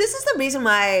 This is the reason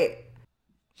why.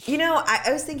 I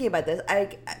was thinking about this. I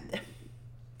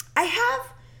have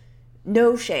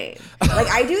no shame. Like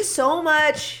I do so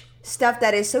much stuff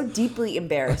that is so deeply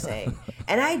embarrassing,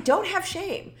 and I don't have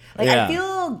shame. Like I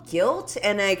feel guilt,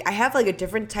 and I have like a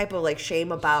different type of like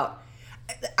shame about.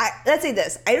 Let's say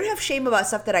this: I don't have shame about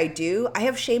stuff that I do. I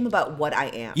have shame about what I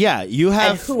am. Yeah, you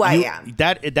have and who I am.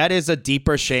 That is a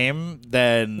deeper shame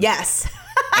than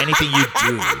anything you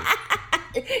do.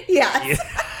 Yes.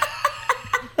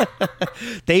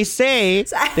 They say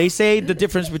the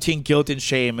difference between guilt and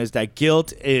shame is that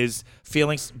guilt is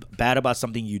feeling bad about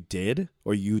something you did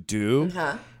or you do,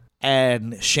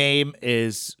 and shame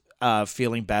is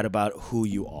feeling bad about who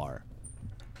you are.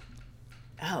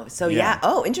 Oh, so yeah.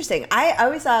 Oh, interesting. I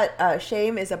always thought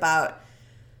shame is about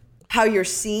how you're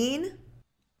seen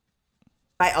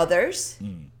by others,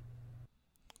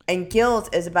 and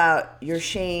guilt is about your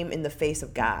shame in the face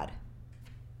of God.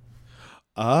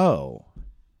 Oh.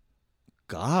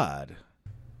 God.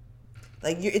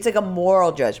 Like it's like a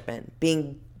moral judgment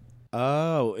being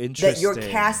interesting. That you're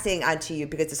casting onto you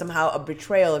because it's somehow a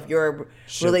betrayal of your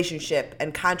relationship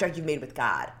and contract you've made with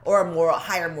God or a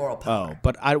higher moral power. Oh,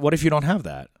 but what if you don't have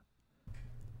that?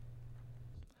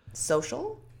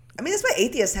 Social? I mean, that's why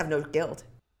atheists have no guilt.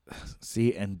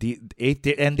 See, and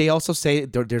they also say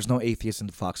there's no atheist in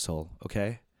the foxhole.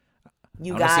 Okay,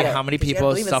 you got it. How many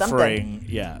people are suffering?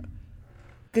 Yeah.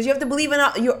 Because you have to believe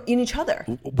in each other.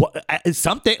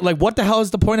 Something like what the hell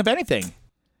is the point of anything?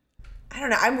 I don't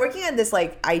know. I'm working on this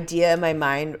like idea in my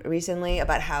mind recently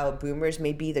about how boomers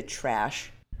may be the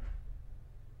trash.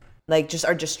 Like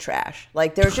are just trash.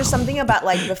 Like there's just something about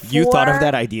like before. You thought of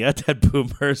that idea that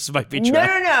boomers might be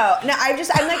trash? No. I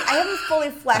haven't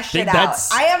fully fleshed it out.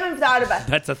 I haven't thought about.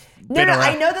 That's a. No.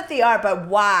 I know that they are, but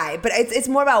why? But it's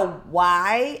more about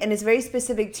why, and it's very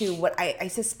specific to what I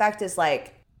suspect is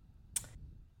like.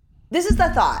 this is the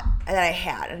thought that I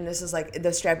had, and this is like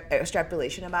the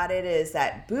extrapolation about it is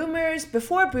that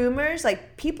before boomers,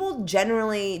 like people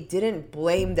generally didn't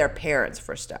blame their parents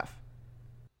for stuff.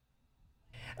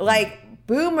 Like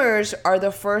boomers are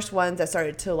the first ones that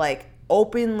started to like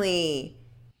openly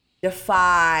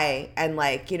defy and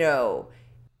like, you know,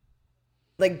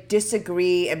 like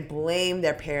disagree and blame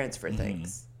their parents for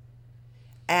things.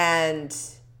 And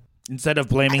instead of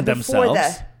blaming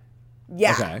themselves.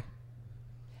 Yeah. Okay.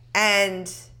 And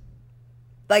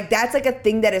like that's like a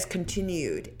thing that has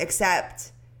continued,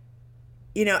 except,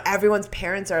 you know, everyone's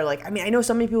parents are like, I mean, I know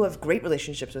so many people have great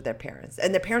relationships with their parents,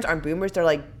 and their parents aren't boomers. They're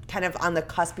like kind of on the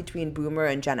cusp between boomer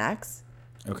and Gen X.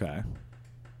 Okay.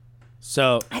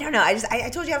 So I don't know. I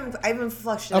told you I haven't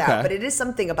flushed it out, but it is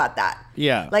something about that.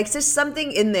 Yeah. Like there's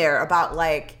something in there about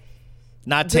like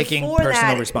not taking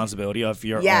personal responsibility of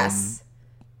your own.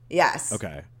 Yes.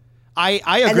 Okay.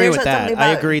 I agree with that.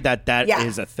 I agree that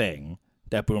is a thing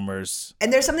that boomers.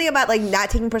 And there's something about like not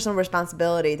taking personal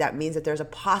responsibility that means that there's a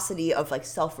paucity of like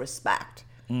self-respect,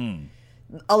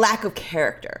 a lack of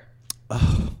character.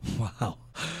 Oh, wow.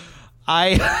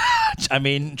 I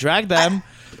mean, drag them,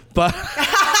 but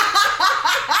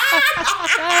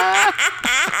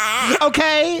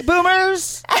okay,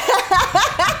 boomers.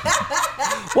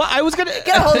 Well, I was gonna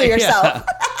get a hold of yourself. Yeah.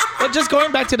 But just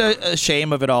going back to the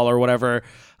shame of it all or whatever.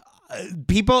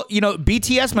 People, you know,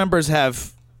 BTS members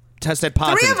have tested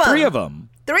positive. Three of them.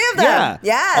 Yeah.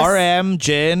 Yes. RM,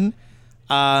 Jin,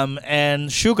 and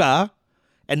Suga.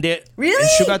 And really?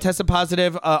 And Suga tested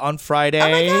positive on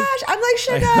Friday. Oh my gosh, I'm like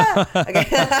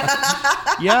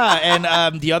Suga. Yeah,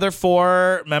 and the other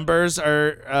 4 members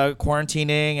are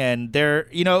quarantining, and they're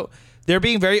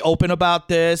being very open about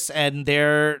this, and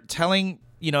they're telling,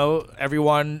 you know,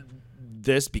 everyone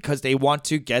this because they want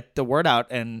to get the word out.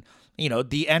 And you know,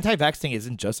 the anti-vax thing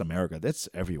isn't just America. That's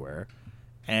everywhere.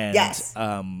 And,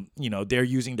 you know, they're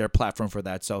using their platform for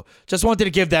that. So just wanted to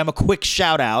give them a quick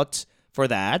shout out for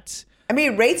that. I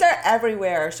mean, rates are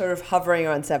everywhere, sort of hovering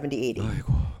around 70, 80.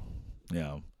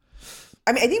 Yeah.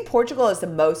 I mean, I think Portugal is the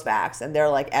most vaxxed, and they're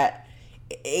like at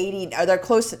 80. Are they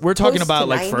close? We're talking about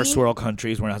like 90? first world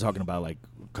countries. We're not talking about like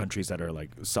countries that are like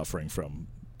suffering from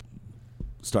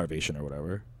starvation or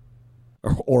whatever.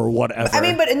 Or whatever. I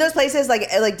mean, but in those places,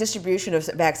 like distribution of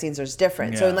vaccines is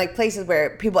different. So in like places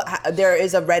where people, there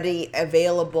is a ready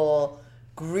available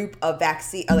group of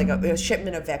vaccine, like a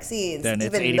shipment of vaccines. Then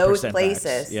even it's 80% those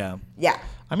places, vax. Yeah.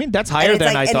 I mean, that's higher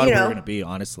than I thought we were going to be,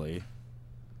 honestly.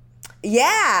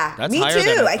 Yeah, that's me higher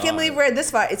too. Than I can't believe we're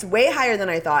this far. It's way higher than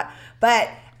I thought.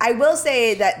 But I will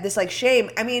say that this like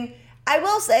shame. I mean, I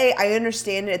will say I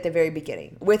understand it at the very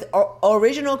beginning with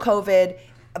original COVID.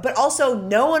 But also,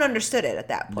 no one understood it at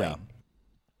that point. Yeah.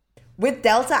 With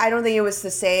Delta, I don't think it was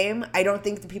the same. I don't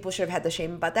think the people should have had the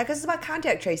shame about that because it's about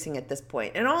contact tracing at this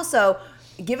point. And also,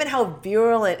 given how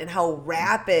virulent and how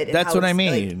rapid and that's how what I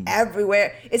mean. Like,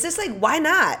 everywhere, it's just like, why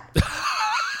not?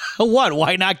 What?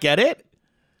 Why not get it?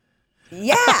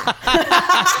 Yeah.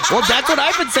 Well, that's what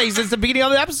I've been saying since the beginning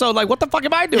of the episode. Like, what the fuck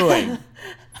am I doing?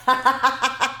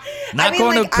 Not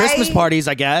going to Christmas parties,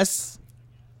 I guess.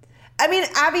 I mean,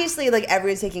 obviously, like,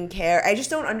 everyone's taking care. I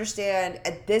just don't understand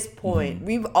at this point.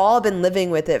 We've all been living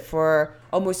with it for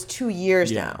almost 2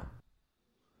 years now.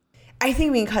 I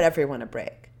think we can cut everyone a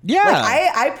break. Yeah.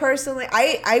 Like, I personally,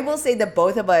 I will say that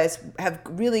both of us have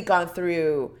really gone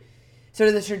through sort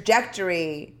of the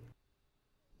trajectory,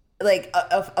 like,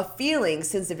 of feelings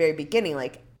since the very beginning.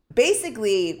 Like,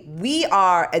 basically, we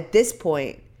are, at this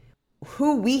point,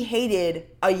 who we hated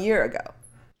a year ago.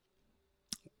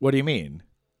 What do you mean?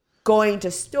 Going to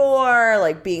store,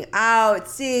 like being out,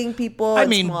 seeing people. I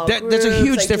mean, there's a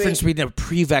huge like difference between a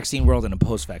pre-vaccine world and a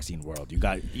post-vaccine world. You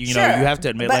know, you have to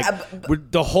admit,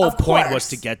 the whole point was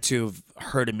to get to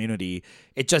herd immunity.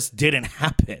 It just didn't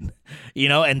happen, you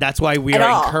know, and that's why we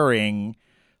are incurring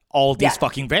all these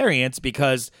fucking variants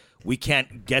because we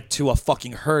can't get to a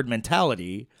fucking herd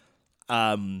mentality.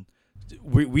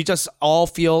 We just all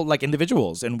feel like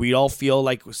individuals and we all feel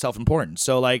like self-important.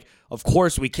 So like, of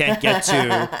course we can't get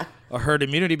to a herd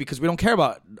immunity because we don't care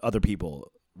about other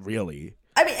people really.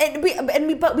 I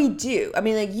mean, but we do. I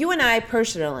mean, like you and I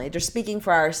personally, just speaking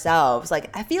for ourselves,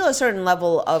 like I feel a certain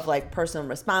level of like personal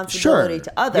responsibility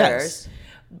to others. Yes.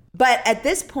 But at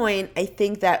this point, I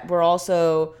think that we're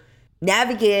also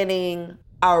navigating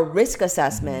our risk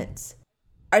assessments.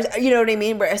 You know what I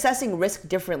mean? We're assessing risk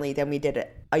differently than we did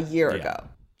it a year ago.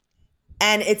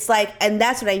 And it's like, and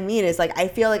that's what I mean is like, I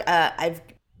feel like I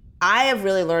have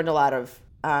really learned a lot of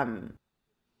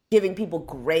giving people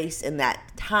grace in that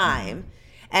time.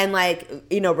 And like,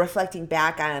 you know, reflecting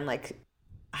back on like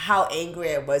how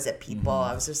angry I was at people.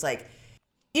 I was just like,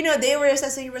 they were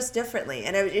assessing risk differently.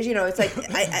 And, it's like,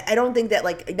 I don't think that,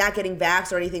 like, not getting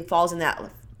vaxxed or anything falls in that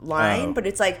line. But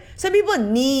it's like, some people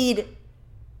need,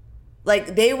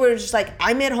 like, they were just like,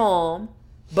 I'm at home,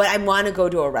 but I want to go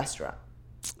to a restaurant.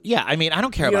 Yeah, I mean, I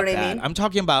don't care about that. I mean? I'm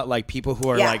talking about, like, people who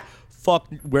are, like, fuck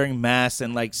wearing masks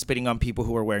and, like, spitting on people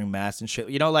who are wearing masks and shit.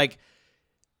 Like,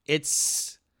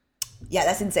 it's... Yeah,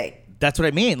 that's insane. That's what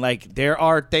I mean. Like, there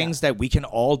are things that we can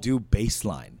all do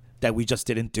baseline that we just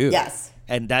didn't do. Yes.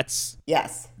 And that's...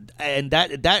 Yes. And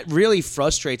that really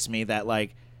frustrates me that,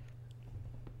 like,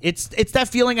 it's that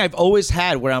feeling I've always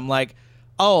had where I'm like,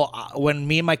 when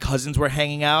me and my cousins were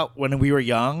hanging out when we were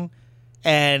young,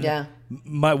 and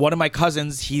one of my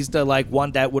cousins, he's the, like,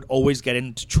 one that would always get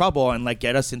into trouble and, like,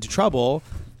 get us into trouble.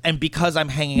 And because I'm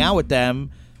hanging out with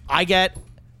them, I get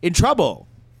in trouble.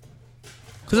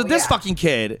 Because of this fucking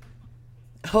kid.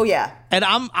 Oh, yeah. And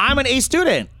I'm an A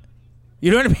student.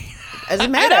 You know what I mean?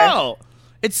 Doesn't matter. I know.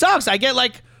 It sucks. I get,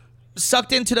 like,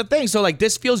 sucked into the thing. So, like,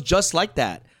 this feels just like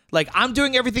that. Like, I'm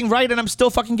doing everything right and I'm still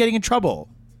fucking getting in trouble.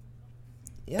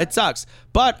 Yeah. It sucks.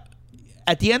 But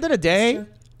at the end of the day,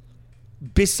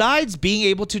 besides being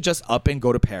able to just up and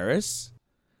go to Paris,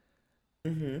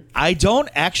 I don't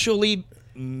actually...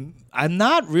 I'm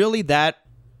not really that...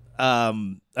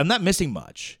 I'm not missing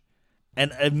much.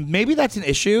 And maybe that's an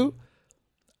issue,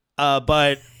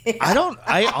 but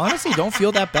I honestly don't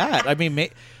feel that bad. I mean,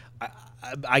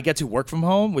 I get to work from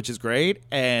home, which is great,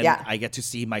 and I get to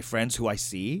see my friends who I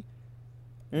see,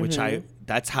 which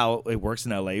that's how it works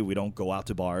in LA. We don't go out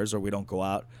to bars or we don't go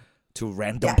out to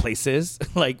random places.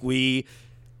 Like,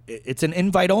 it's an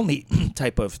invite only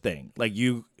type of thing. Like,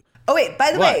 you. Oh wait,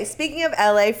 by the way, speaking of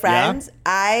LA friends,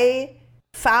 I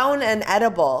found an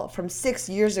edible from 6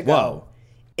 years ago. Whoa.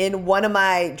 In one of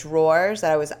my drawers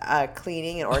that I was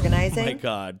cleaning and organizing. Oh my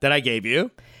God. That I gave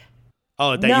you?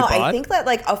 Oh, that you no, bought? I think that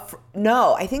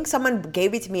I think someone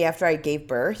gave it to me after I gave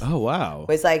birth. Oh, wow. It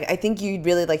was like, I think you'd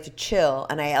really like to chill.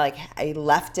 And I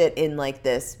left it in, like,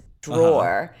 this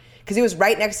drawer because it was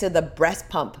right next to the breast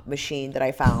pump machine that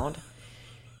I found.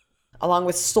 Along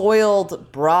with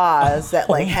soiled bras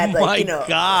that, like, had, like,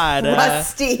 God.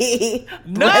 rusty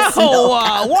No. milk.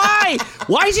 Why?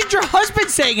 Why isn't your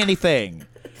husband saying anything?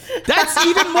 That's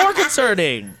even more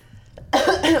concerning.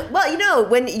 Well,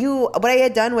 what I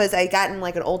had done was I gotten,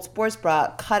 like, an old sports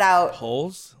bra, cut out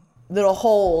little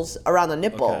holes around the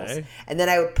nipples, and then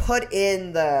I would put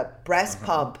in the breast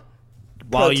pump.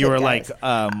 While you were like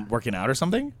working out or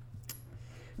something?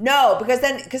 No, because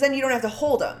then you don't have to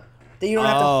hold them. Then you don't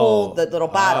have to hold the little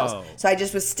bottles. So I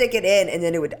just would stick it in, and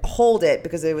then it would hold it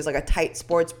because it was like a tight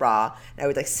sports bra, and I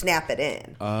would, like, snap it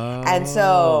in. And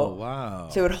so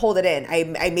it would hold it in.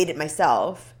 I made it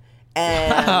myself.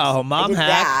 And mom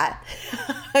hack.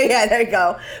 Yeah, there you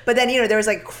go. But then, there was,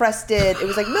 like, crusted, it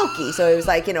was, like, milky. So it was,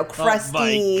 like,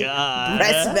 crusty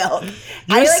breast milk.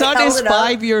 Your son is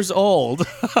 5 years old.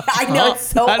 I know, it's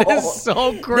so old. That is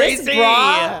so crazy.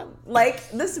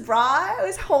 This bra, I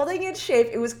was holding its shape.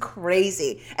 It was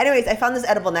crazy. Anyways, I found this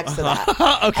edible next to that.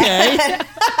 Okay.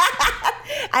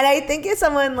 And I think if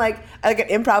someone, like an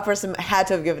improv person had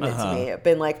to have given it to me,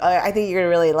 been like, I think you're going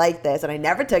to really like this. And I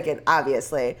never took it,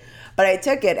 obviously. But I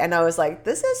took it, and I was like,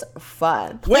 this is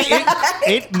fun. Wait,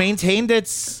 it maintained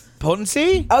its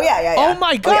potency? Oh, yeah. Oh,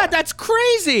 my God, that's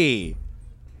crazy.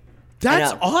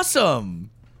 That's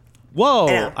awesome.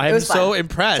 Whoa, I'm so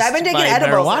impressed. So I've been taking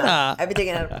edibles. I've been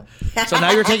taking edibles. So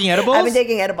now you're taking edibles? I've been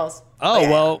taking edibles. Oh,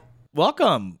 well,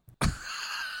 welcome.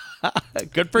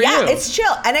 Good for you. Yeah, it's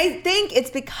chill. And I think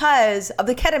it's because of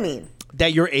the ketamine.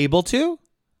 That you're able to?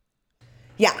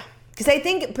 Yeah. Because I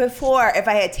think before, if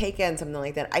I had taken something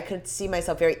like that, I could see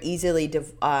myself very easily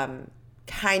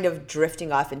kind of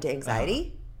drifting off into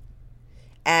anxiety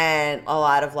and a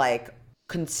lot of, like,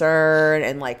 concern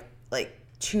and, like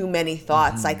too many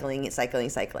thoughts, cycling.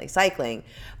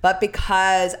 But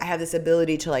because I have this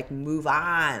ability to, like, move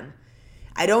on,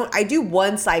 I do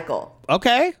one cycle.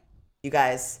 Okay. You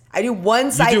guys, I do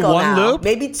one cycle you do one now. Loop?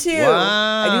 Maybe two.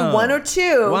 Wow. I do one or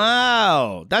two.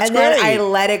 Wow. That's and great. And then I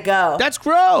let it go. That's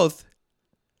growth.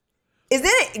 Isn't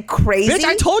it crazy? Bitch,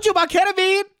 I told you about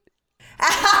ketamine.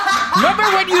 Remember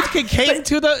when you came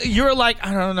to you were like,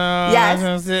 I don't know.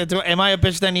 Yes. Am I a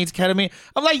bitch that needs ketamine?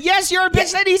 I'm like, yes, you're a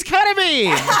bitch that needs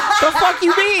ketamine. The fuck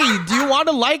you mean? Do you want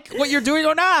to like what you're doing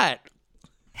or not?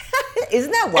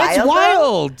 Isn't that wild? It's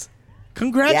wild.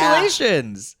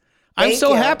 Congratulations. I'm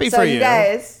so happy for you. So you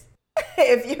guys,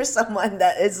 if you're someone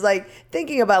that is, like,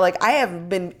 thinking about, like, I have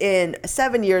been in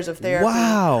 7 years of therapy.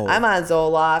 Wow. I'm on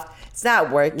Zoloft. It's not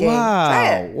working. Wow.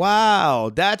 Try it.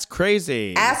 Wow. That's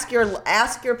crazy. Ask your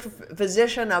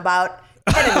physician about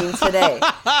ketamine today.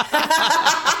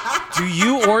 Do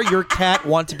you or your cat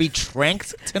want to be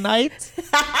tranked tonight?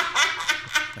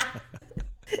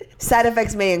 Side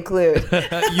effects may include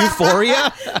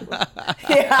Euphoria?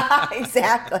 Yeah,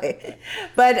 exactly.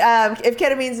 But if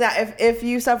ketamine's not, if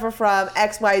you suffer from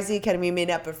XYZ, ketamine may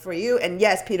not be for you. And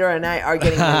yes, Peter and I are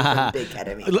getting from big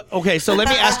ketamine. Okay, so let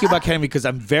me ask you about ketamine because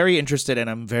I'm very interested and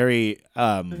I'm very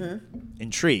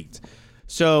intrigued.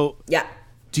 So, yeah.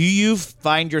 Do you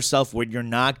find yourself when you're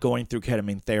not going through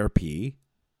ketamine therapy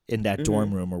in that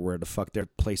dorm room or where the fuck they're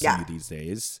placing you these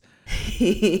days? Do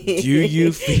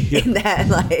you feel in that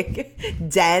like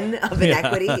den of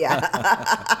inequity? Yeah.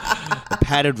 A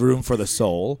padded room for the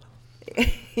soul?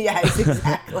 Yes,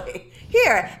 exactly.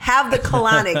 Here, have the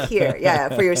colonic here.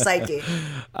 Yeah, for your psyche.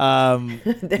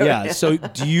 Yeah. So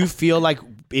do you feel like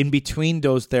in between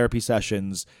those therapy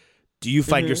sessions, do you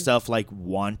find yourself like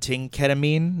wanting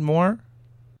ketamine more?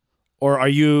 Or are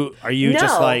you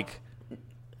just like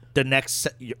the next?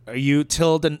 Are you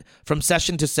from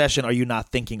session to session? Are you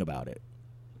not thinking about it?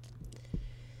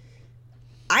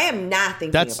 I am not thinking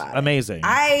about it. That's amazing.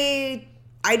 I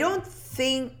don't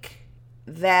think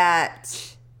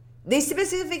that they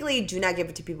specifically do not give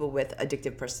it to people with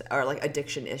addictive or like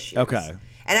addiction issues. Okay.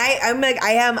 And I'm like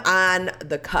I am on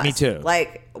the cusp. Me too.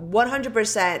 Like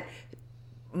 100%.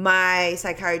 My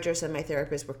psychiatrist and my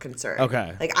therapist were concerned.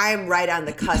 Okay. Like I'm right on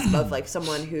the cusp of like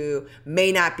someone who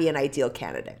may not be an ideal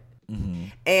candidate. Mm-hmm.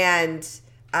 And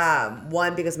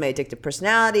one, because of my addictive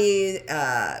personality,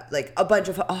 like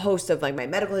a host of like my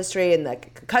medical history and the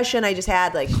concussion I just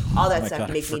had, like all that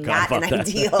stuff make me not an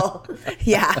ideal.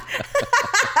 Yeah.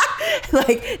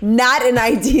 Like not an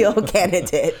ideal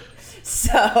candidate.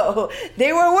 So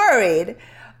they were worried,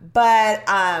 but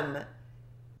I'm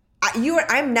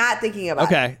not thinking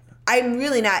about it. I'm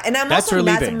really not. And I'm That's also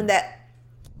relieving. not someone that,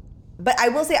 but I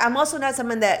will say I'm also not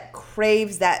someone that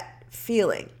craves that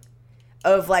feeling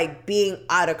of like being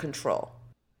out of control.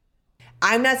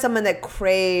 I'm not someone that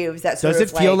craves that sort of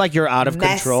Does it feel like you're out of messy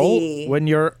control when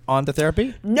you're on the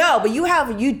therapy? No, but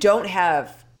you don't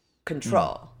have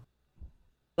control.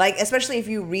 Like, especially if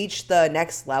you reach the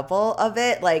next level of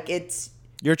it, like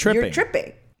you're tripping. You're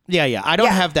tripping. Yeah. I don't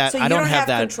have that. So I don't have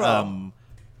that control.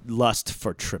 Lust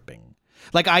for tripping.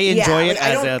 Like I enjoy it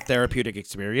as a therapeutic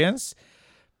experience,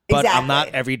 but I'm not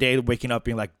every day waking up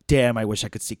being like, damn, I wish I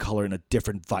could see color in a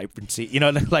different vibrancy. You know,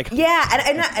 like and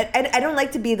I don't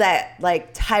like to be that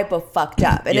like type of fucked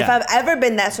up. And if I've ever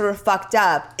been that sort of fucked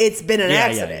up, it's been an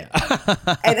accident.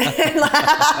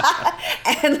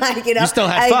 And like you know, you still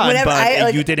had fun,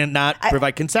 but you did not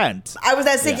provide consent. I was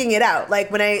not seeking it out.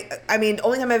 Like when I mean, the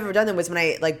only time I've ever done that was when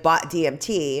I like bought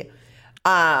DMT.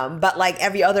 But like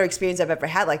every other experience I've ever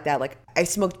had like that, like I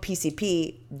smoked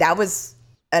PCP, that was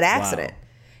an accident. Wow.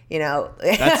 You know,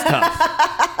 that's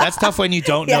tough. That's tough when you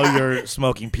don't know you're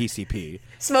smoking PCP,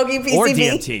 or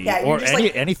DMT, or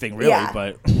anything really. Yeah.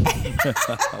 But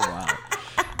wow.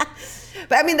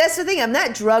 But I mean, that's the thing. I'm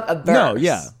not drug averse. No,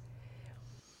 yeah.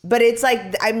 But it's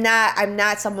like I'm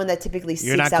not someone that typically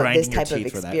seeks out this type of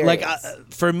experience. For like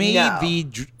for me,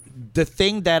 the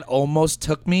thing that almost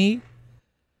took me.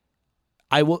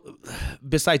 I will,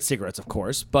 besides cigarettes, of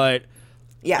course, but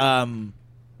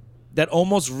that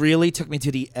almost really took me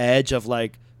to the edge of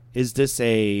like, is this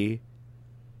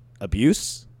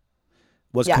abuse?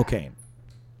 Was cocaine.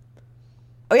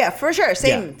 Oh yeah, for sure.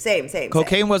 Same.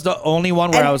 Cocaine was the only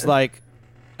one where I was like,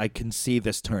 I can see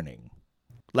this turning,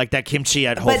 like that kimchi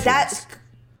at Whole Foods. But that's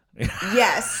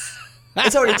yes,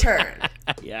 it's already turned.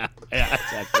 Yeah,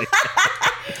 exactly.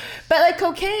 But like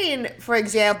cocaine, for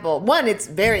example, one, it's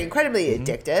very incredibly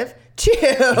addictive. Two,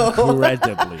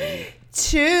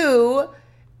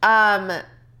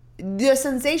 the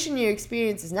sensation you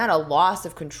experience is not a loss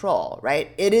of control,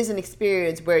 right? It is an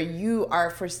experience where you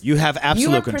have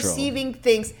absolute control. Perceiving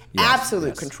things,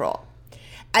 absolute control.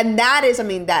 And that is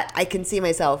something that I can see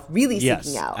myself really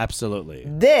seeking out. Absolutely.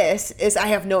 This is I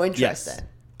have no interest in.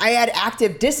 I had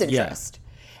active disinterest.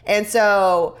 And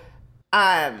so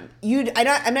I'm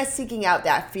not seeking out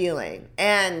that feeling.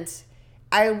 And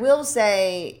I will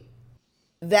say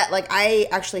that like I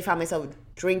actually found myself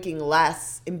drinking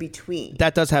less in between.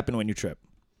 That does happen when you trip.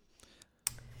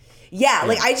 Yeah,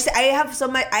 like I have so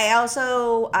much. I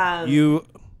also you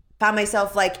found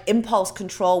myself like impulse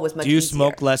control was much easier. Do you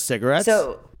smoke less cigarettes?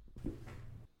 So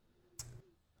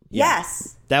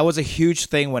yes. That was a huge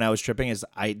thing when I was tripping is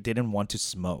I didn't want to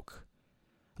smoke.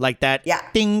 Like that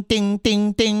ding, ding,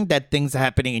 ding, ding, that thing's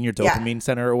happening in your dopamine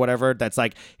center or whatever. That's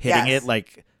like hitting it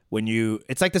like when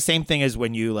it's like the same thing as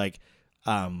when you like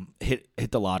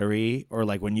hit the lottery or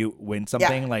like when you win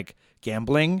something like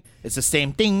gambling. It's the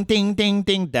same ding, ding, ding,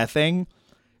 ding, that thing.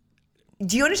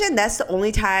 Do you understand? That's the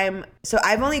only time. So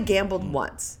I've only gambled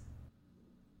once.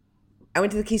 I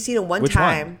went to the casino one Which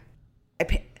time.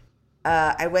 One?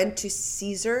 I went to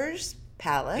Caesar's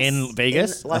Palace in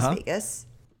Vegas, in Las Vegas.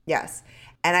 Yes,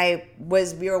 and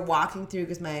we were walking through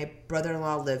because my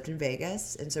brother-in-law lived in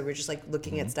Vegas, and so we were just like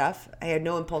looking at stuff. I had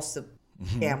no impulse to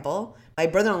gamble. My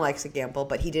brother-in-law likes to gamble,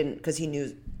 but he didn't because he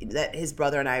knew that his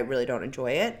brother and I really don't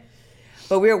enjoy it.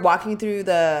 But we were walking through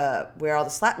where all the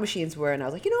slot machines were, and I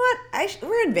was like, you know what?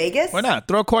 We're in Vegas. Why not?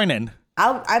 Throw a coin in.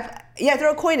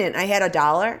 Throw a coin in. I had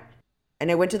 $1,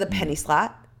 and I went to the penny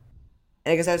slot.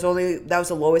 And I guess that was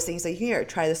the lowest thing. He's like, here,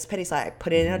 try this penny slot. I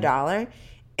put in $1,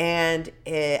 and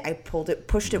I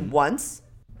pushed it once,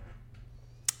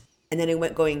 and then it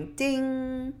went going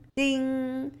ding,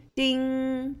 ding,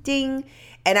 ding, ding.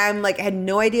 And I'm like, I had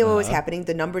no idea what was happening.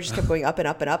 The number just kept going up and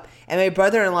up and up. And my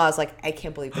brother-in-law is like, I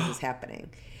can't believe this is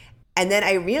happening. And then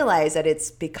I realized that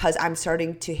it's because I'm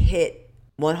starting to hit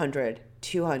 $100,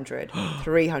 $200,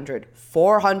 $300,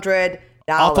 $400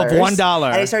 off of $1. And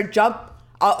I started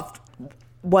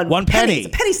one penny. It's a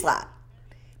penny slot.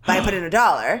 But I put in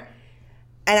 $1,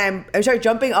 and I started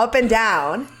jumping up and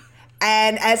down.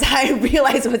 And as I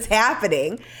realized what's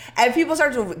happening, and people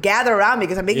start to gather around me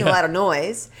because I'm making a lot of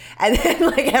noise, and then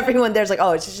like everyone there's like,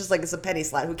 oh, it's just like it's a penny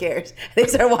slot. Who cares? And they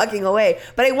start walking away.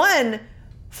 But I won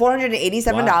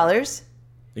 $487. Wow.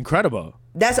 Incredible.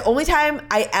 That's the only time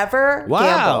I ever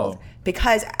gambled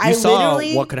because you saw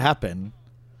what could happen.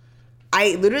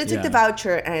 I literally took the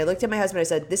voucher and I looked at my husband and I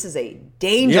said, "This is a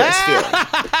dangerous feeling."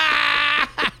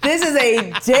 This is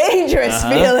a dangerous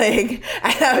feeling.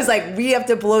 And I was like, we have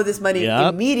to blow this money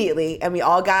immediately. And we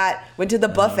all went to the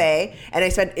buffet, and I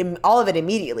spent all of it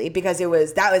immediately because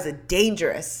that was a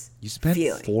dangerous You spent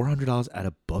feeling. $400 at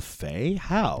a buffet?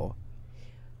 How?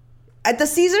 At the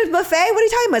Caesar's buffet? What are you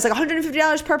talking about? It's like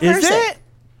 $150 per person. Is it?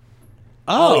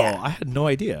 Oh, yeah. I had no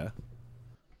idea.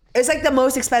 It's like one of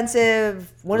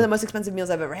the most expensive meals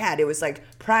I've ever had. It was like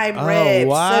prime rib,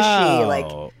 sushi,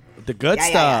 like the good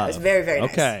stuff. Yeah. It was very, very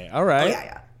nice. Okay, all right. Oh,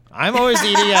 yeah. I'm always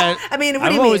eating at. I mean, what do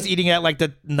I'm you mean? always eating at like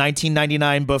the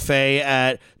 $19.99 buffet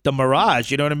at the Mirage.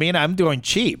 You know what I mean? I'm doing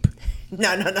cheap. No.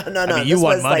 I mean, you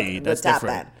won money. Like that's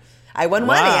different. I won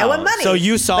money. I won money. So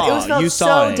you saw. But it was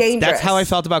so dangerous. That's how I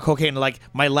felt about cocaine. Like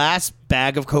my last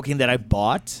bag of cocaine that I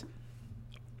bought.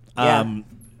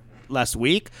 Last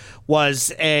week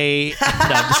was a. No,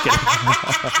 I'm just kidding.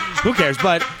 Who cares?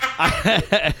 But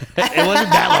it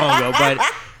wasn't that long ago. But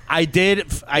I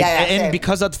did. And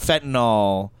because of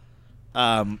fentanyl,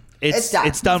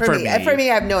 it's done for me. For me,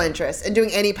 I have no interest in doing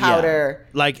any powder.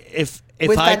 Yeah. Like if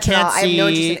with I fentanyl, can't see, I have no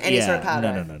interest in any sort of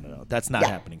powder. No. That's not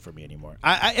happening for me anymore.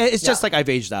 It's just like I've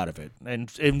aged out of it.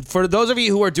 And for those of you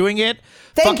who are doing it,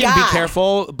 fucking be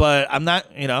careful. But I'm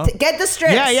not. Get the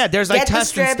strips. Yeah. There's like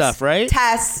tests and stuff, right?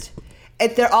 Test.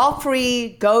 If they're all free,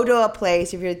 go to a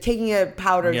place if you're taking a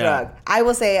powder drug. I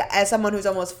will say, as someone who's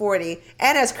almost 40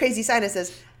 and has crazy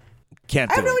sinuses, I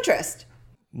have no interest.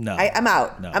 No. I'm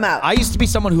out. No. I'm out. I used to be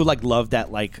someone who like loved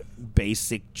that like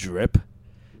basic drip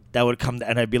that would come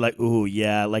and I'd be like, ooh,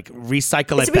 yeah, like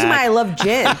recycle it's it back. It's the reason why I love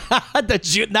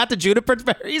gin. Not the juniper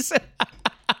berries.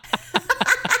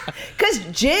 Because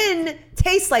gin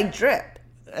tastes like drip.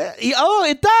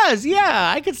 It does.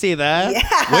 Yeah, I could see that.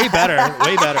 Yeah. Way better.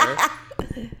 Way better.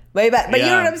 But you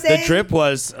know what I'm saying? The drip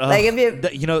was like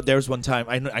if there was one time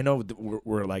I know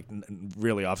we're like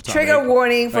really off topic. Trigger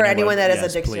warning for anyone that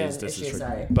has addiction please, issues.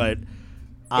 Sorry. But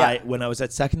when I was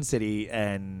at Second City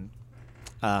and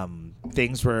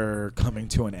things were coming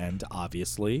to an end,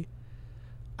 obviously,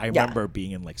 I remember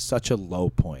being in like such a low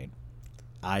point.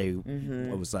 I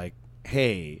was like,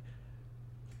 hey,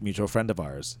 mutual friend of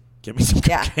ours, give me some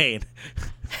cocaine.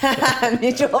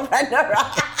 Mutual friend of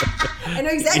ours. I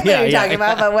know exactly what you're talking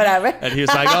about, but whatever. And he was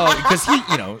like, oh, because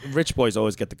rich boys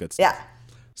always get the good stuff. Yeah.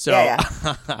 So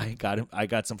I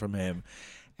got some from him,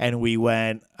 and we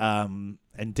went and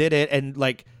did it, and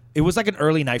like it was like an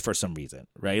early night for some reason,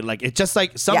 right? Like it just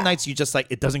like some nights you just like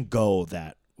it doesn't go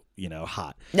that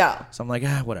hot. No. So I'm like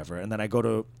whatever, and then I go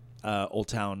to Old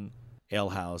Town Ale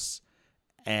House,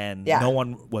 and no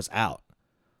one was out.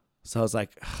 So I was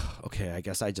like, okay, I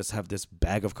guess I just have this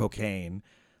bag of cocaine.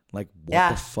 Like,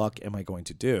 what the fuck am I going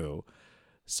to do?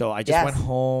 So I just went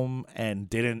home and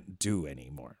didn't do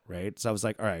anymore, right? So I was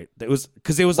like, all right. It was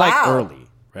like early,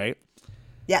 right?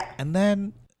 Yeah. And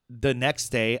then the next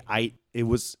day, it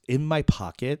was in my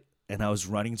pocket and I was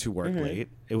running to work late.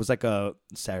 It was like a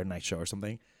Saturday night show or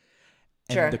something.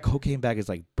 And the cocaine bag is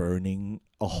like burning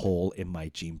a hole in my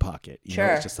jean pocket. You know,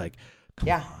 it's just like, come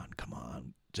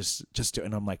on. Just do it.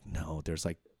 And I'm like, no, there's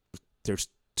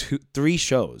 3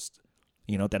 shows,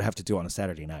 that I have to do on a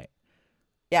Saturday night.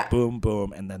 Yeah. Boom,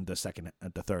 boom, and then the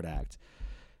third act.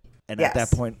 And at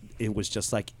that point, it was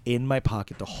just like in my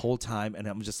pocket the whole time, and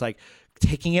I'm just like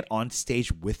taking it on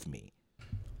stage with me.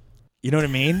 You know what I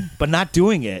mean? But not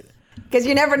doing it. Because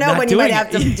you never know when you might have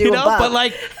to do a bump. But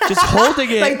like just holding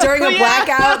it. Like during a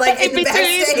blackout, like in the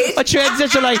backstage. A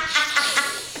transition, like.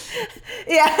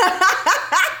 Yeah.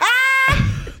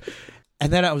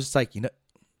 And then I was just like,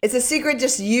 it's a secret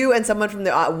just you and someone from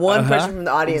the one person from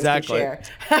the audience can share.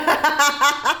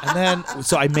 And then,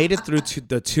 so I made it through to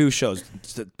the 2 shows,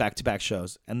 back-to-back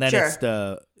shows. And then it's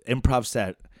the improv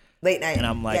set. Late night. And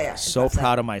I'm like so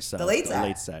proud of myself. The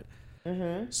late set.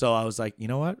 Mm-hmm. So I was like, you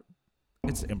know what?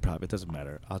 It's improv. It doesn't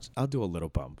matter. I'll do a little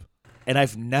bump. And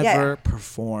I've never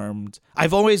performed.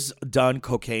 I've always done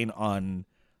cocaine on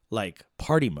like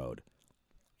party mode,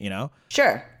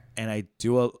 Sure. And I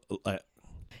do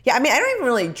yeah, I mean, I don't even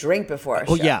really drink before a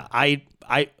show. Yeah, I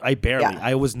barely. Yeah.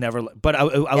 I was never, but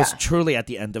I was truly at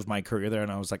the end of my career there,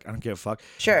 and I was like, I don't give a fuck.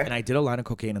 Sure. And I did a line of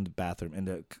cocaine in the bathroom, in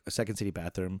the Second City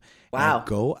bathroom. Wow. And I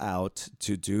go out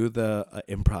to do the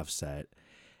improv set,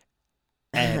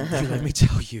 and let me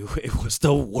tell you, it was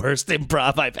the worst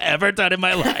improv I've ever done in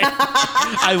my life.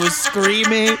 I was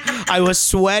screaming, I was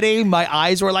sweating, my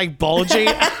eyes were like bulging.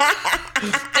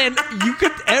 And you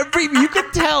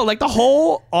could tell, like the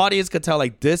whole audience could tell,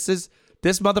 like this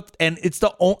mother, and it's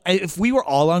if we were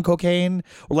all on cocaine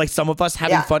or like some of us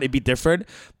having fun, it'd be different.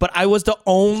 But I was the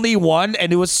only one,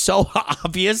 and it was so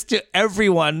obvious to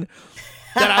everyone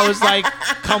that I was like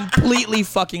completely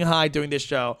fucking high doing this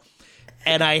show,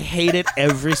 and I hated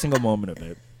every single moment of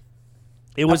it.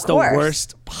 It was the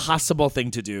worst possible thing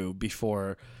to do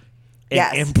before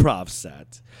an improv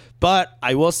set. But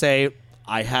I will say,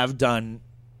 I have done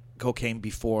cocaine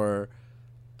before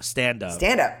stand-up.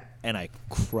 And I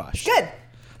crushed. Good.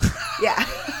 Yeah.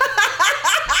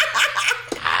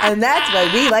 And that's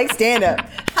why we like stand-up.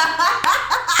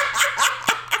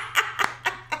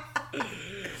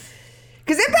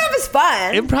 Because improv is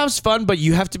fun. Improv's fun, but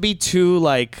you have to be too,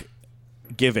 like,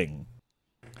 giving.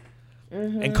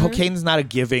 Mm-hmm. And cocaine's not a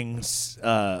giving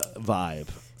vibe.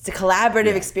 It's a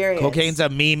collaborative experience. Cocaine's a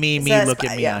me, look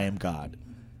at me, I am God.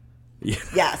 Yeah.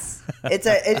 Yes,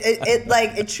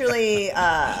 it truly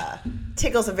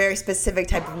tickles a very specific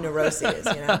type of neuroses,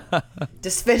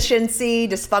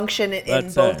 dysfunction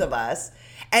in both of us,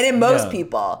 and in most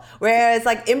people. Whereas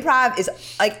like improv is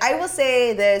like, I will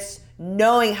say this,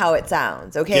 knowing how it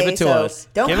sounds. Okay, give it to us.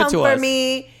 Don't come for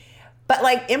me. But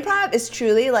like improv is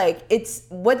truly like, it's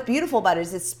what's beautiful about it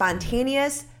is it's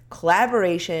spontaneous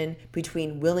collaboration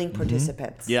between willing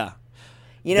participants. Yeah.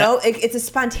 It's a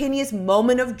spontaneous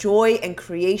moment of joy and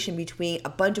creation between a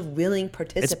bunch of willing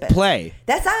participants. It's play.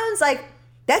 That sounds like,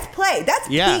 that's play. That's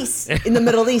peace in the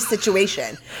Middle East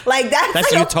situation. Like, that's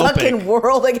like utopic. A fucking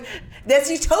world. Like, that's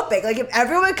utopic. Like, if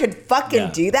everyone could fucking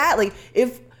do that, like,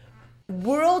 if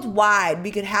worldwide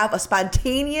we could have a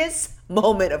spontaneous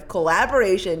moment of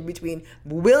collaboration between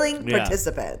willing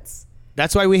participants.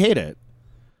 That's why we hate it.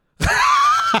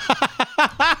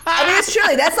 I mean, it's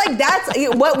truly, that's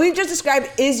what we've just described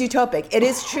is utopic. It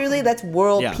is truly, that's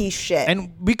world peace shit.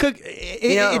 And we could,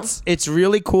 it's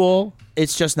really cool.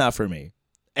 It's just not for me.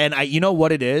 And you know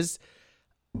what it is?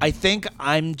 I think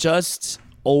I'm just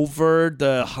over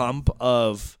the hump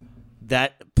of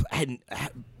that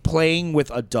playing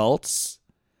with adults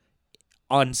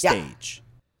on stage.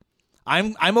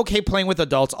 I'm okay playing with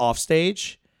adults off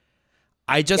stage.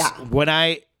 I just, when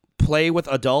I play with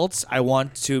adults, I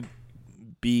want to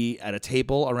be at a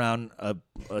table around a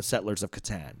Settlers of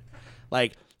Catan.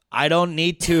 Like, I don't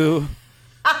need to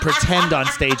pretend on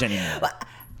stage anymore.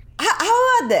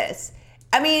 How about this?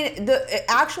 I mean, the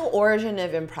actual origin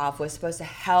of improv was supposed to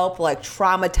help like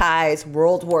traumatize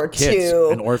World War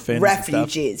II and orphans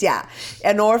refugees,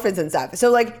 and orphans and stuff. So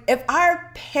like, if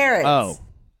our parents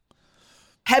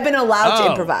had been allowed to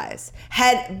improvise,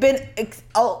 had been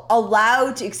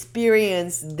allowed to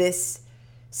experience this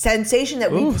sensation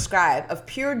that we describe of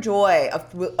pure joy,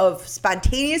 of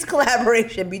spontaneous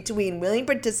collaboration between willing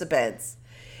participants,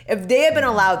 if they had been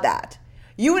allowed that,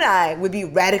 you and I would be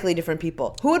radically different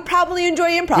people who would probably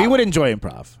enjoy improv. We would enjoy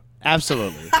improv.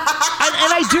 Absolutely. and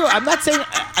I do. I'm not saying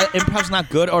improv's not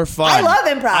good or fun. I love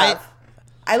improv.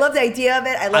 I love the idea of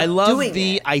it. I love doing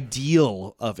the it.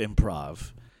 ideal of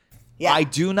improv. Yeah. I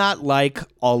do not like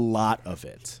a lot of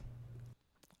it.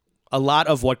 A lot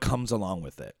of what comes along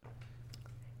with it.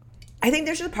 I think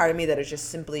there's just a part of me that is just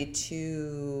simply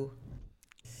too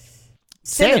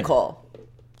cynical.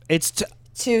 It's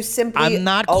to simply I'm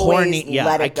not always corny.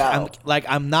 let it go.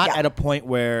 I'm not at a point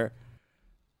where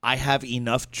I have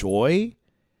enough joy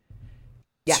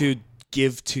to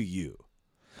give to you.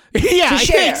 Yeah, to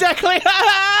share. exactly.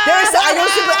 I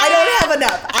don't have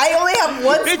enough. I only have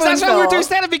one spoonful. That's why we're doing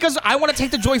stand-up, because I want to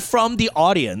take the joy from the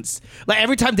audience. Like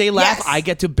every time they laugh, Yes. I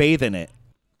get to bathe in it.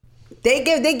 They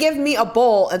give me a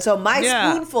bowl, and so my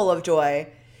spoonful of joy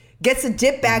gets to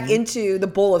dip back into the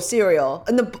bowl of cereal,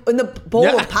 in the bowl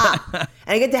of pop, and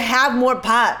I get to have more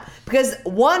pop, because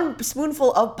one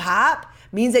spoonful of pop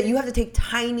means that you have to take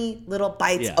tiny little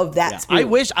bites of that spoon. I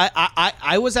wish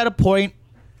I was at a point.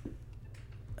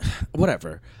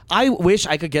 Whatever. I wish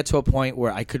I could get to a point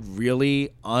where I could really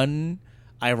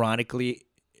unironically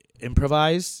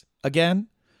improvise again.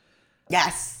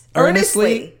 Yes.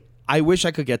 Earnestly. I wish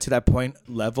I could get to that point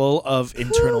level of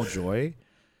internal joy.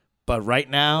 But right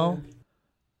now,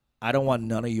 I don't want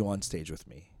none of you on stage with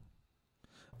me.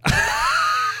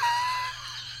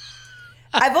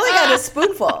 I've only got a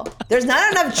spoonful. There's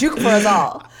not enough juke for us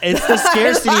all. It's the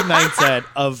scarcity mindset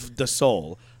of the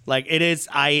soul. Like it is,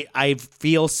 I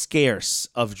feel scarce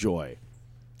of joy,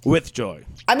 with joy.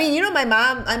 I mean, you know, my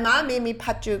mom made me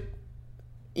pat juke,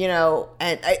 you know,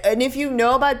 and if you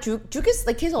know about juke is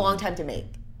like takes a long time to make.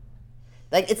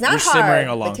 Like it's not hard. Simmering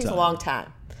a long it takes time. a long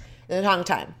time. It's a long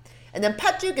time. And then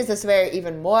pat juke is this very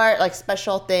even more like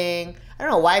special thing. I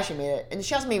don't know why she made it. And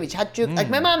she also made me chat juke. Like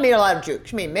my mom made a lot of juke.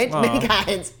 She made many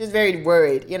kinds. She was very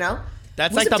worried, you know.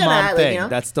 That's like the mom thing. You know?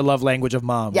 That's the love language of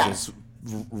moms. Yeah. Is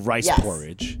rice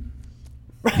porridge.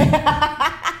 But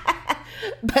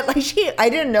like I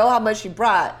didn't know how much she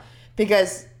brought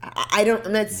because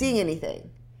I'm not seeing anything.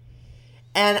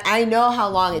 And I know how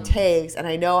long it takes, and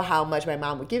I know how much my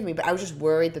mom would give me, but I was just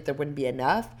worried that there wouldn't be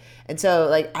enough. And so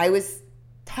like I was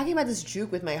talking about this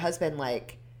juke with my husband,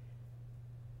 like,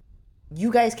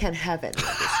 you guys can't have any of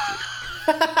this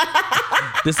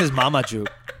juke. This is mama juke.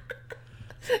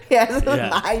 Yeah, this is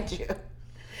my juke.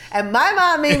 And my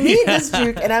mom made me this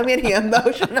juke, and I'm getting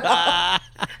emotional. And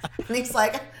he's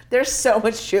like, there's so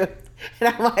much juke.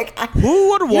 And I'm like, who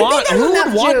would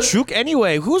want juke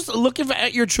anyway? Who's looking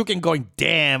at your juke and going,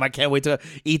 damn, I can't wait to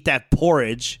eat that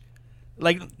porridge?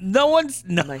 Like, no one's...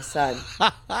 No. My son.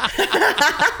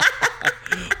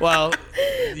 Well,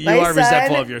 you are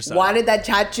resentful of your son. Wanted that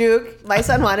chat juke. My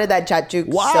son wanted that chat juke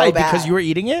so Why? bad. Because you were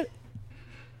eating it?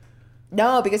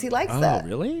 No, because he likes that. Oh,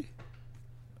 really?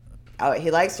 Oh, he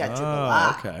likes chat juke a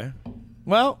lot. Okay.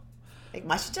 Well... Like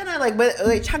맛있잖아, like with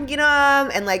like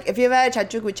chamgiram, and like if you've had chat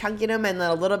juke with chamgiram and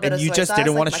a little bit of soy sauce. And you just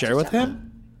didn't want to share with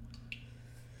him?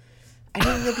 I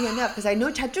didn't think it'd be enough because I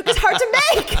know chat juke is hard to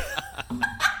make.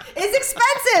 It's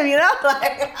expensive, you know.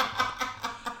 Like,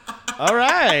 all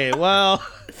right, well.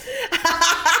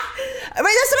 I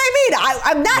mean, that's what I mean.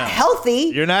 I'm not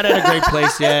healthy. You're not at a great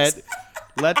place yet.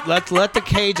 Let the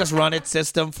K just run its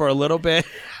system for a little bit.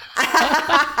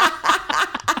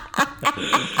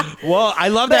 Well, I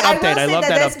love that update. I love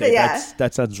that update. Yeah.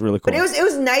 That sounds really cool. But it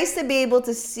was nice to be able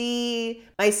to see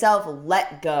myself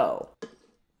let go.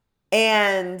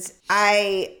 And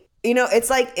it's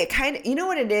like it kind of, you know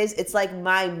what it is? It's like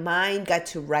my mind got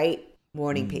to write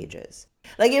morning pages.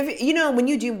 Like if when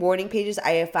you do morning pages,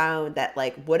 I have found that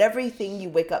like whatever thing you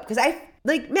wake up, because I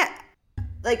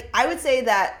would say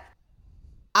that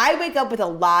I wake up with a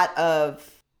lot of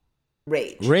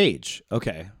rage. Rage.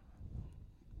 Okay.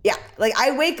 Yeah, like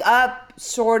I wake up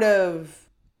sort of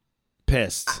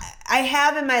pissed. I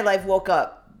have in my life woke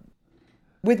up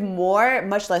with more,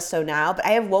 much less so now, but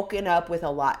I have woken up with a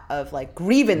lot of like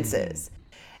grievances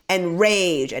and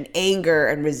rage and anger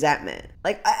and resentment.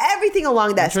 Like everything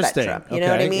along that spectrum. You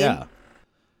know what I mean? Yeah.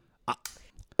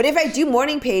 But if I do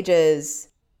morning pages,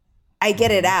 I get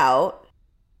it out,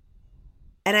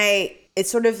 and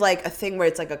it's sort of like a thing where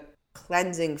it's like a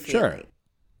cleansing feeling. Sure.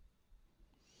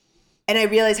 And I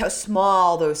realize how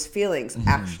small those feelings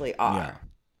actually are.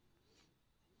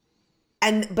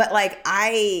 Yeah. But like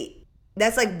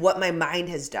that's like what my mind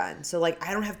has done. So like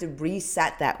I don't have to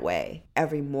reset that way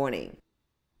every morning.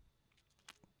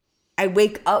 I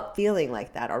wake up feeling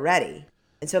like that already.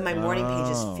 And so my morning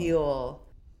pages feel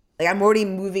like I'm already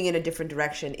moving in a different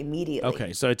direction immediately.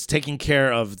 Okay, so it's taking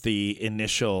care of the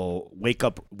initial wake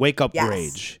up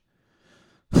rage.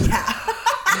 Yeah.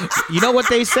 You know what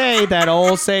they say, that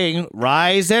old saying,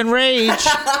 rise and rage.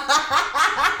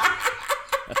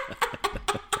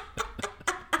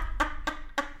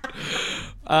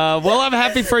 Well, I'm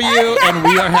happy for you, and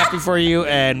we are happy for you,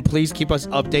 and please keep us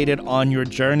updated on your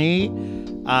journey.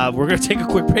 We're going to take a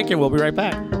quick break, and we'll be right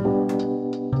back.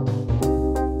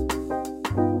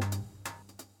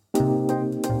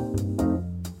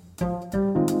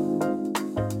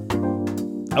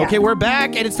 Okay, we're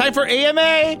back, and it's time for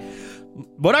AMA.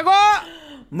 Morago!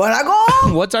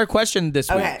 Morago! What's our question this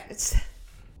week? Okay.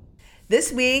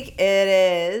 This week it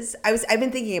is. I've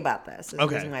been thinking about this. This is the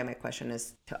reason why my question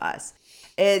is to us.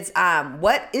 Is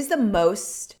what was the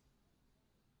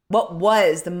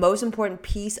most important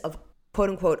piece of quote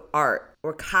unquote art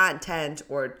or content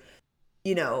or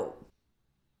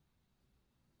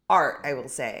art, I will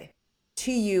say,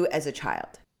 to you as a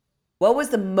child? What was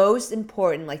the most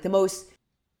important, like the most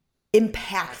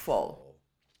impactful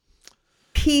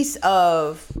piece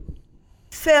of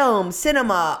film,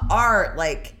 cinema, art,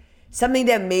 like something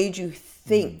that made you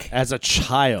think as a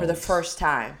child for the first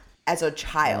time as a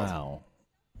child? Wow.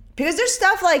 Because there's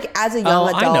stuff like as a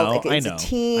young adult, like as a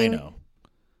teen. I know.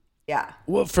 Yeah.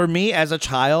 Well, for me as a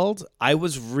child, I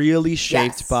was really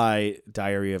shaped by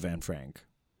Diary of Anne Frank.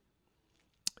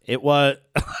 It was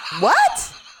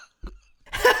what?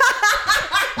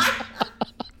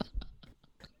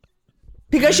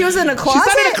 Because she was in a closet?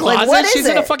 She's not in a closet. Like, what is She's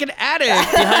it? in a fucking attic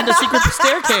behind a secret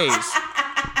staircase.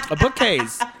 A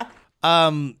bookcase.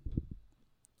 I've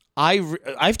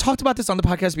talked about this on the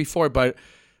podcast before, but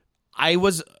I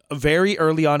was very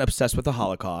early on obsessed with the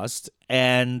Holocaust.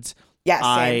 And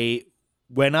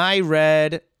when I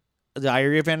read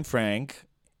Diary of Anne Frank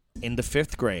in the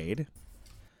 5th grade,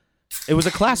 it was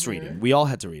a class reading. We all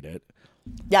had to read it.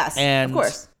 Yes, and of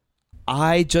course.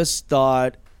 I just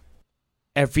thought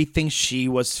everything she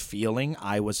was feeling,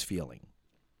 I was feeling.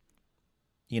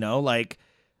 Like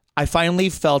I finally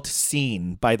felt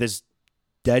seen by this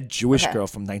dead Jewish girl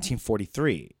from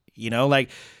 1943.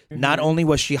 Not only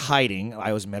was she hiding,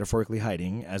 I was metaphorically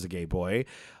hiding as a gay boy.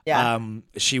 Yeah.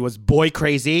 She was boy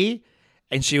crazy,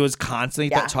 and she was constantly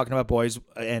talking about boys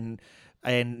and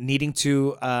needing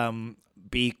to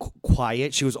be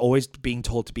quiet. She was always being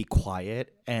told to be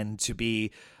quiet and to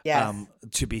be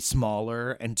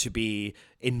smaller and to be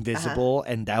invisible,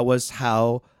 and that was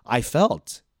how I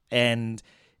felt. And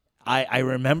I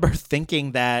remember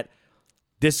thinking that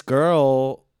this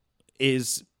girl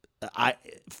is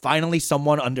finally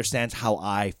someone understands how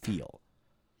I feel.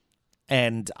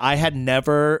 And I had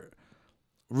never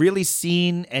really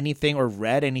seen anything or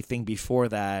read anything before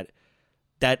that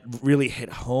really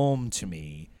hit home to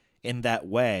me in that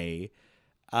way.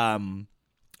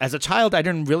 As a child, I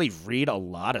didn't really read a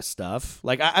lot of stuff.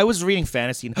 Like I was reading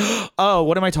fantasy. Oh,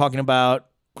 what am I talking about?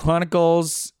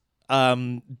 Chronicles.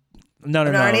 No.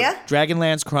 Narnia?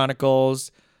 Dragonlance Chronicles.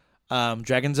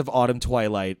 Dragons of Autumn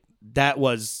Twilight. That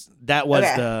was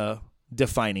the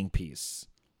defining piece.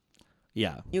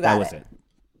 Yeah, you got was it.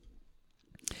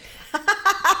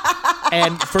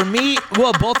 And for me,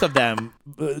 well, both of them,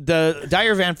 the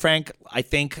Diary of Anne Frank, I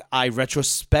think I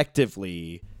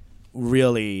retrospectively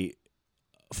really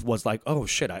was like, oh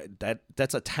shit,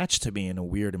 that's attached to me in a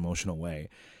weird emotional way.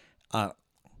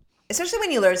 Especially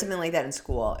when you learn something like that in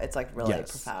school, it's like really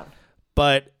profound.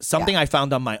 But something I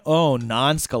found on my own,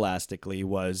 non-scholastically,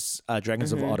 was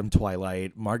Dragons of Autumn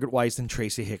Twilight, Margaret Weiss and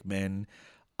Tracy Hickman.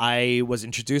 I was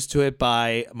introduced to it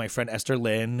by my friend Esther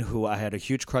Lynn, who I had a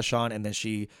huge crush on, and then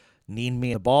she kneed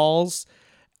me in the balls.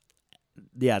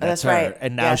 Yeah, that's her. Right.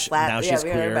 And now, now she's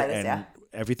queer, and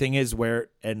everything is where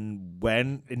and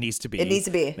when it needs to be. It needs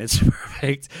to be. It's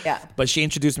perfect. Yeah. But she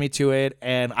introduced me to it,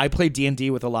 and I played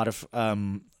D&D with a lot of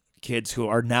kids who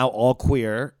are now all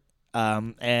queer.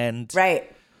 And right.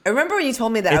 I remember when you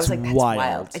told me that, I was like, that's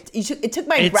wild. It took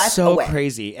my breath away. It's so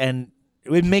crazy. And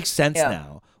it makes sense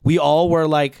now. We all were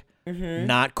like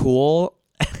not cool,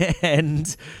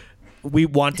 and we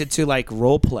wanted to like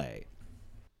role play.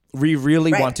 We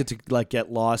really wanted to like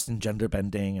get lost in gender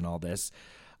bending and all this.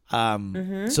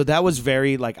 So that was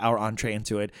very like our entree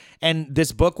into it. And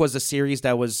this book was a series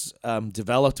that was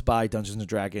developed by Dungeons and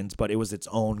Dragons, but it was its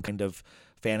own kind of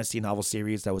fantasy novel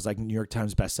series that was like New York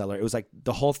Times bestseller. It was like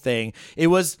the whole thing. It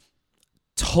was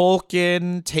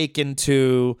Tolkien taken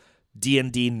to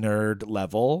D&D nerd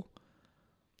level.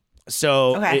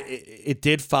 So it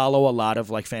did follow a lot of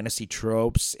like fantasy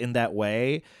tropes in that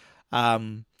way.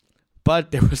 But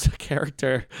there was a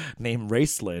character named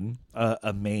Raistlin,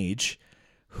 a mage,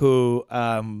 who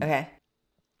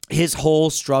his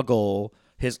whole struggle,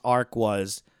 his arc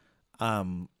was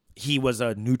he was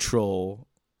a neutral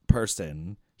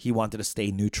person. He wanted to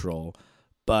stay neutral,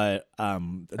 but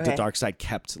the dark side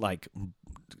kept like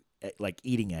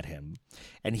eating at him,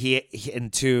 and he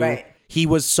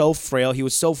was so frail. He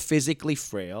was so physically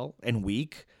frail and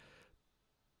weak,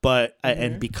 but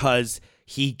and because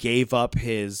he gave up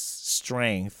his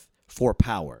strength for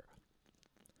power.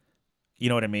 You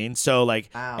know what I mean? So like,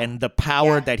 and the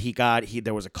power that he got,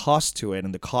 there was a cost to it,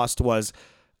 and the cost was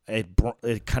it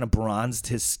kind of bronzed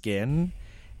his skin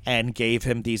and gave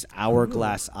him these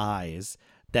hourglass eyes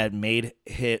that made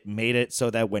it so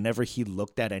that whenever he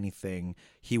looked at anything,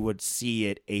 he would see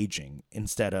it aging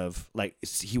instead of like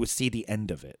he would see the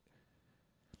end of it.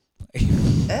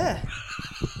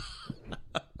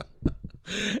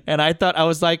 And I thought, I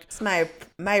was like, it's my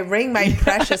ring, my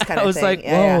precious kind of thing. I was like,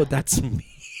 whoa, that's me.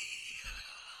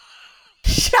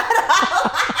 Shut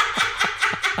up.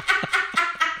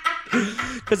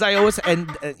 Because I always, and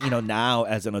now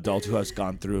as an adult who has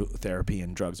gone through therapy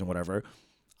and drugs and whatever,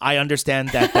 I understand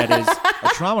that is a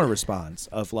trauma response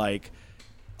of like,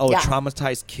 a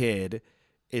traumatized kid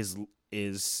is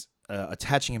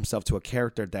attaching himself to a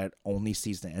character that only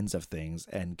sees the ends of things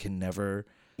and can never,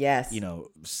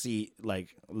 see,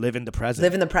 like, live in the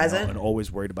present. And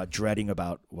always worried about, dreading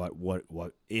about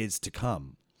what is to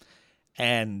come.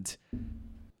 And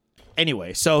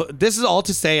anyway, so this is all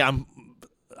to say I'm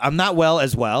not well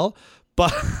as well,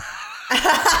 but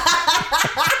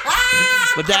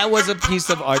but that was a piece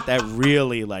of art that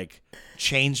really like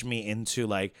changed me into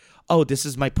like, oh, this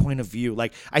is my point of view.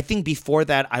 Like, I think before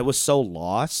that I was so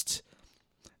lost.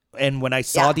 And when I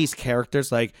saw these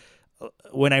characters, like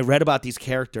when I read about these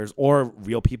characters or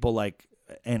real people like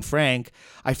Anne Frank,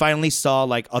 I finally saw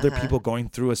like other people going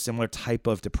through a similar type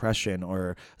of depression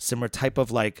or similar type of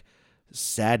like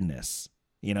sadness,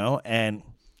 and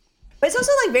but it's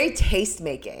also like very taste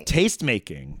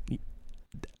making.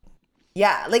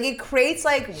 Yeah, like it creates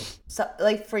like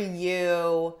for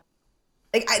you,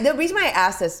 like the reason why I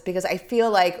asked this because I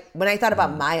feel like when I thought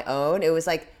about my own, it was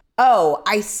like, oh,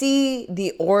 I see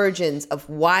the origins of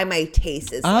why my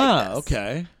taste is like this.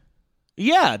 Okay.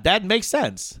 Yeah, that makes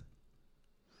sense.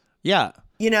 Yeah.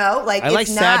 Like I it's like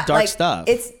not, sad, dark like, stuff.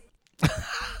 It's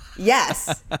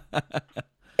yes.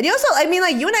 And you also, I mean,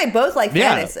 like you and I both like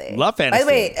fantasy. Love fantasy. By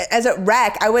the way, as a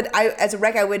rec, I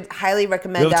would highly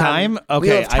recommend. Wheel of Time. Okay,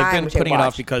 Wheel of Time, I've been putting it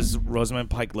off because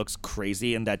Rosamund Pike looks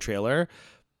crazy in that trailer.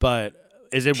 But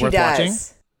is it worth watching?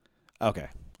 Okay.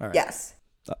 All right. Yes.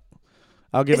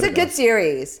 I'll give it a go. It's a good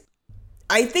series.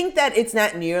 I think that it's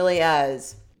not nearly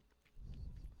as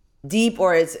deep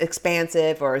or as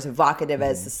expansive or as evocative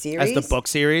as the series. As the book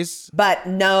series? But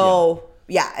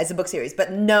as a book series.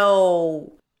 But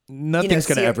nothing's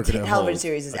gonna ever television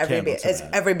series is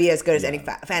ever be as good as any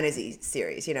fantasy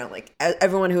series. Like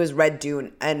everyone who has read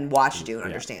Dune and watched Dune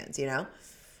understands.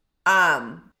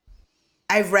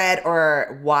 I've read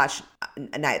or watched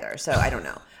neither, so I don't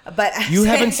know. But you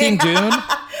haven't seen Dune?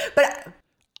 But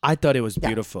I thought it was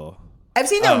beautiful. I've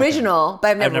seen the original,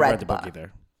 but I've never read the book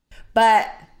either. But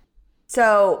it's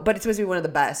supposed to be one of the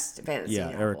best fantasy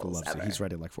novels Erica loves ever. it. He's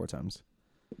read it like 4 times.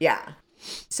 Yeah.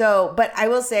 So, but I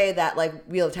will say that like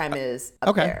Wheel of Time is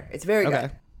up there. It's very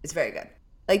good. It's very good.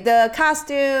 Like the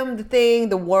costume, the thing,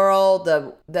 the world,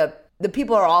 the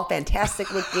people are all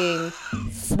fantastic looking.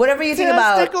 Whatever you think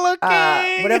about,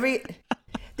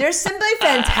 they're simply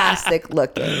fantastic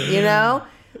looking.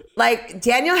 Like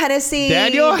Daniel Hennessy.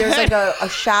 There's like a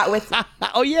shot with.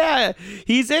 Oh yeah,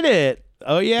 he's in it.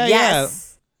 Oh yeah,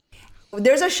 yes.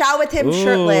 There's a shot with him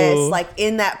shirtless, like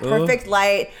in that perfect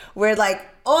light, where like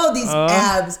all these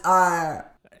abs are.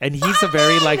 And he's a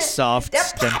very like soft,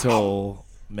 gentle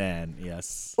man.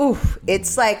 Yes. Oof,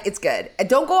 it's like it's good.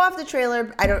 Don't go off the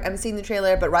trailer. I haven't seen the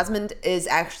trailer, but Rosamund is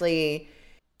actually.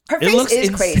 Her face is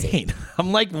crazy.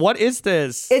 I'm like, what is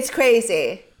this? It's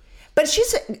crazy. But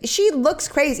she looks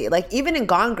crazy. Like even in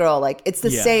Gone Girl, like it's the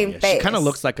same face. She kind of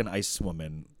looks like an ice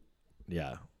woman.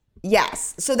 Yeah.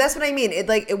 Yes. So that's what I mean. It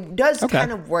does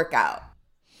kind of work out.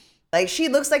 Like she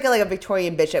looks like a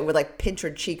Victorian bitch that would like pinch her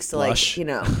cheeks to Blush.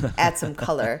 add some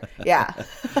color. Yeah.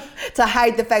 To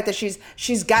hide the fact that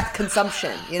she's got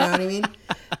consumption. You know what I mean?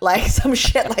 Like some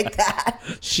shit like that.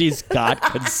 She's got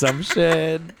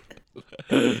consumption.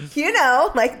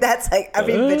 Like that's like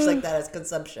every bitch like that has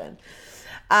consumption.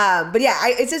 But yeah,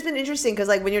 it's just been interesting because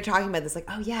like when you're talking about this, like,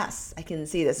 oh yes, I can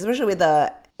see this, especially with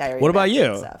the diary. What about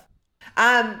you? Stuff.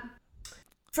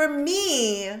 For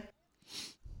me,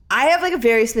 I have like a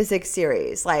very specific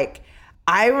series. Like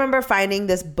I remember finding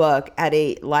this book at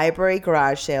a library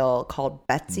garage sale called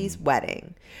Betsy's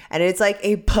Wedding, and it's like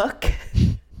a book.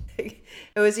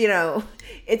 It was,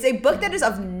 it's a book that is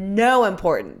of no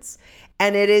importance,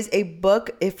 and it is a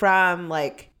book from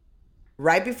like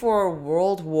right before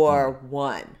World War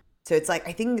I. So it's like,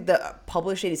 I think the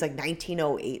published date is like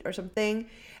 1908 or something.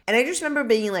 And I just remember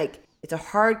being like, it's a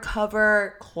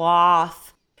hardcover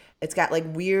cloth. It's got like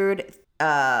weird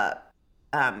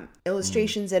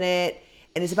illustrations in it.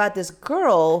 And it's about this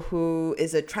girl who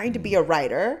is trying to be a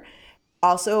writer.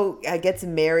 Also gets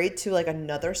married to like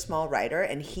another small writer.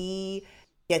 And he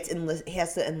he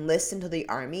has to enlist into the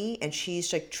army, and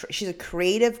she's like she's a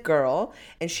creative girl,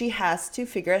 and she has to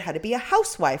figure out how to be a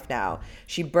housewife now.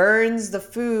 She burns the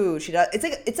food. She does.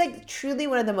 It's like truly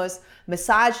one of the most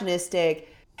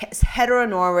misogynistic,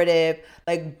 heteronormative,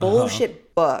 like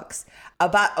bullshit books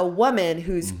about a woman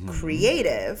who's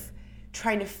creative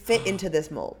trying to fit into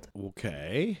this mold.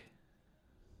 Okay.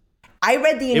 I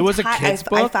read the entire. It was a kid's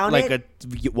book, I found like it.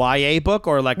 a YA book,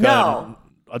 or like an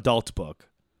adult book.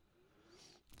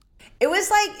 It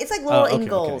was like it's like little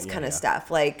Ingalls kind of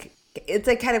stuff. Like it's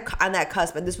like kind of on that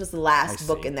cusp, and this was the last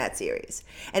book in that series.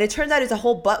 And it turns out it's a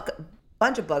whole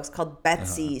bunch of books called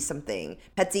Betsy something,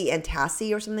 Betsy and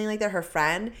Tassie or something like that. Her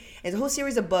friend. And it's a whole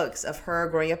series of books of her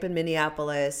growing up in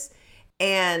Minneapolis,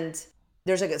 and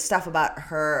there's like stuff about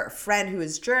her friend who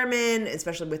is German,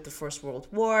 especially with the First World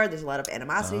War. There's a lot of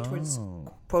animosity towards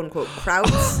quote unquote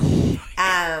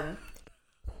Krauts.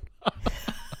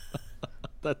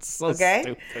 That's so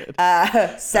stupid.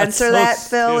 Censor that,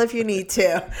 Phil, if you need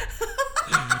to.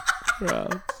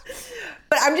 But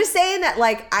I'm just saying that,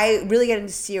 like, I really get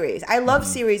into series. I love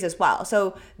series as well.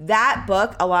 So that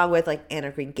book, along with, like, Anne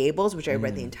of Green Gables, which I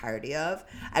read the entirety of.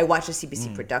 I watched a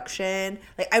CBC production.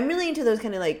 Like, I'm really into those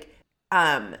kind of, like,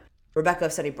 Rebecca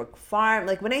of Sunnybrook Farm.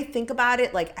 Like, when I think about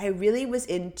it, like, I really was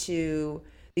into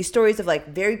these stories of, like,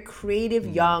 very creative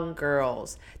young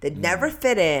girls that never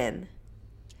fit in.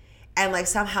 And like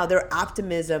somehow their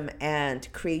optimism and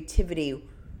creativity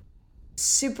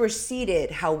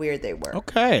superseded how weird they were.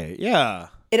 Okay, yeah.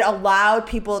 It allowed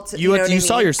people to. You know what I mean?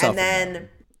 Saw yourself, and then.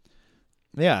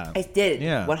 Yeah, I did.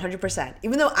 Yeah, 100%.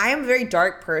 Even though I am a very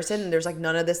dark person, and there's like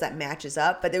none of this that matches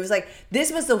up. But it was like this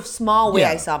was the small way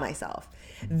I saw myself.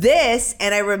 This,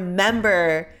 and I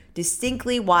remember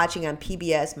distinctly watching on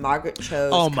PBS Margaret Cho's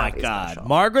comedy special.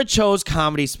 Margaret Cho's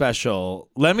comedy special.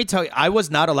 Let me tell you, I was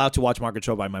not allowed to watch Margaret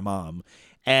Cho by my mom.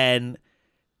 And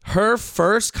her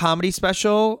first comedy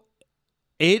special,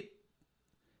 it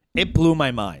blew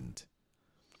my mind.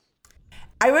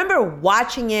 I remember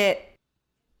watching it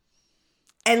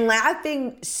and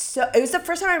laughing. So it was the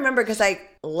first time I remember because like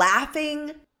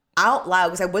laughing out loud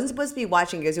because I wasn't supposed to be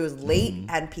watching because it was late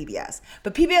on PBS.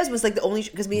 But PBS was like the only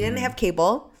because we didn't have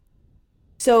cable.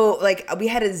 So, like, we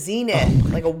had a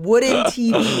Zenith, like a wooden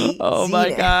TV. Oh, Zenith,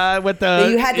 my God. With the.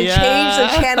 you had to change the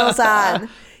channels on.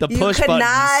 The push buttons. You could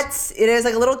not. It is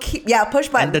like a little push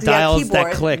button. And the dials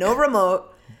that click. No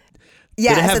remote.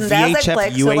 Yes, and the dials that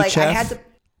click. UHF? So, like, I had to.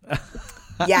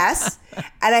 Yes.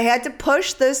 And I had to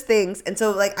push those things. And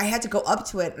so, like, I had to go up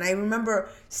to it. And I remember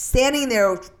standing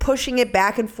there pushing it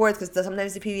back and forth because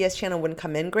sometimes the PBS channel wouldn't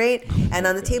come in great. And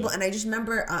on the table. And I just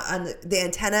remember on the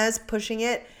antennas pushing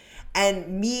it.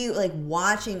 And me like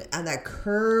watching on that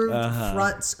curved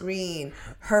front screen,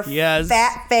 her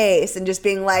fat face, and just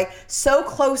being like so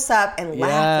close up and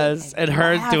laughing. And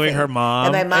her laughing. Doing her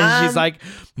mom. And my mom. And she's like,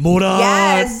 Moran!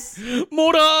 Yes!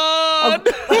 Moran! Oh,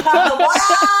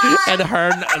 and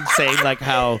her saying like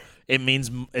how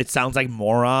it sounds like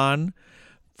moron.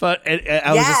 But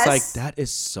I was just like, that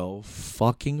is so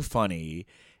fucking funny.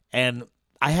 And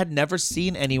I had never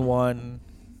seen anyone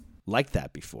like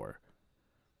that before.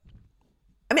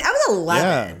 I mean, I was 11.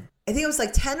 Yeah. I think it was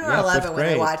like 10 or 11 when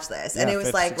I watched this. And it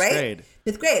was like, right? Grade.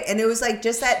 5th grade. And it was like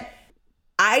just that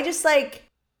I just don't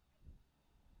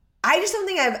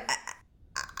think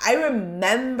I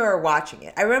remember watching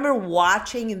it. I remember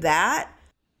watching that.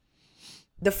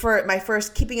 My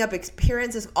first Keeping Up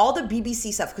experiences, all the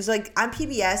BBC stuff. Because like on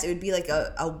PBS, it would be like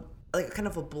a kind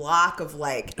of a block of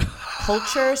like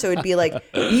culture. So it would be like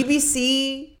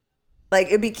BBC, like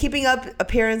it'd be Keeping Up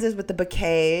appearances with the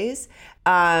KAKs.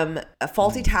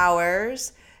 Faulty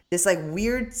Towers, this like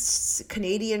weird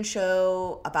Canadian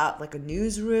show about like a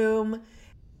newsroom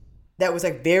that was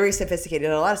like very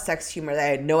sophisticated, a lot of sex humor that I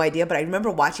had no idea, but I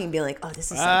remember watching and being like, oh,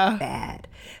 this is like bad,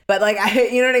 but like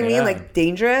you know what I mean, like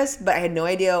dangerous, but I had no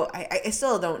idea. I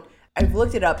still don't. I've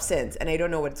looked it up since and I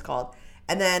don't know what it's called.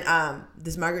 And then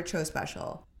this Margaret Cho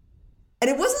special. And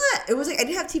it wasn't that, it was like I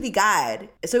didn't have TV Guide,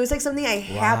 so it was like something I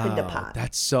happened upon.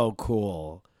 That's so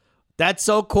cool. That's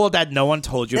so cool that no one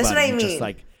told you about it. That's what I mean. Just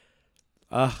like,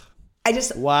 I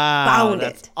just found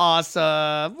that's it.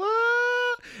 Awesome.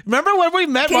 Remember when we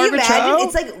met Margaret Cho? Can you imagine?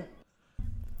 It's like,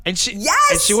 and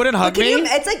she wouldn't hug me.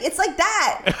 It's like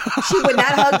that. She would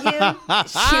not hug you.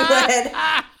 She would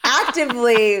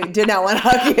actively did not want to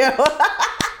hug you.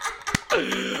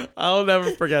 I'll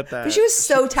never forget that. But she was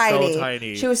so tiny. So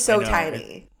tiny. She was so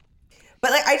tiny. But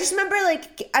like, I just remember,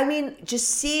 like, I mean, just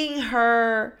seeing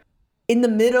her in the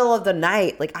middle of the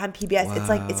night, like on PBS.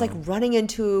 Wow. It's like running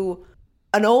into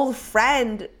an old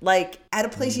friend, like at a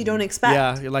place you don't expect.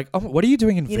 Yeah, you're like, oh, what are you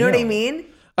doing in? You know what I mean?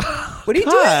 What are you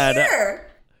doing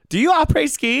here? Do you après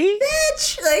ski?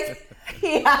 Bitch! Like,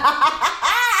 yeah.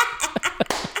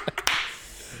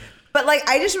 But like,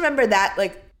 I just remember that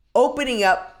like opening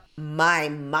up my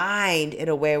mind in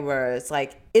a way where it's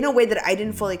like, in a way that I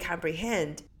didn't fully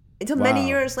comprehend until many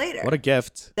years later. What a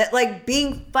gift. That like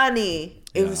being funny,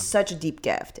 it was such a deep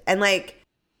gift. And like,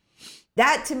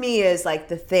 that to me is like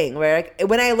the thing where like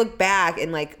when I look back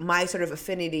and like my sort of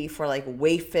affinity for like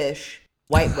waifish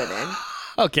white women.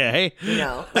 Okay. You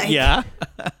know. Like, yeah.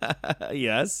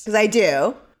 Yes. Because I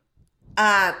do.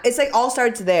 It's like all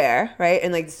starts there, right?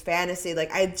 And like this fantasy,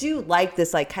 like I do like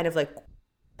this like kind of like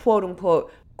quote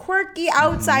unquote quirky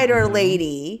outsider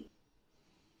lady.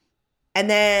 And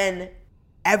then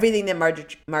everything that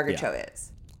Margaret Cho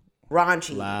is.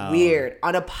 Raunchy, weird,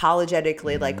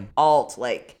 unapologetically like alt,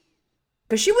 like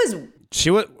because she was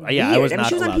yeah, I was not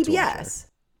she was on allowed to PBS.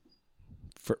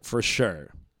 For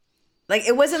sure. Like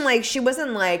it wasn't like she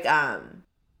wasn't like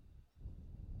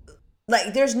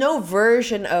there's no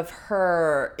version of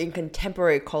her in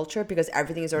contemporary culture because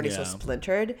everything is already so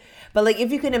splintered. But like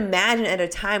if you can imagine at a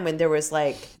time when there was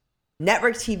like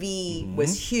network TV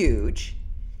was huge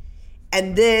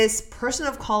and this person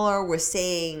of color was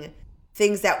saying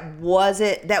things that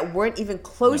weren't even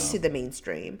close to the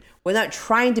mainstream without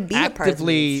trying to be a part of the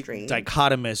mainstream. Actively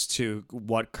dichotomous to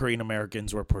what Korean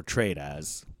Americans were portrayed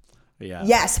as.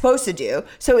 Yeah, supposed to do.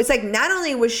 So it's like not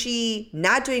only was she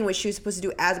not doing what she was supposed to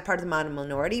do as a part of the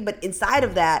minority, but inside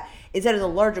of that, inside of the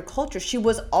larger culture, she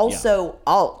was also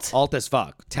alt. Alt as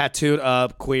fuck. Tattooed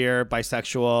up, queer,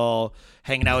 bisexual,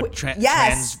 hanging out with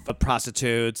trans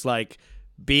prostitutes, like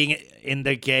being in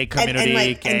the gay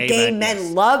community. And gay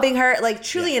men loving her. Like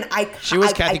truly an icon. She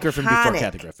was Kathy Griffin before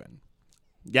Kathy Griffin.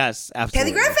 Yes,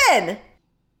 absolutely. Kathy Griffin!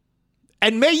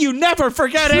 And may you never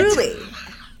forget it.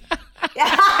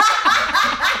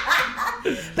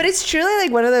 But it's truly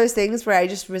like one of those things where I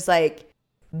just was like,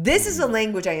 this is a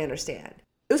language I understand.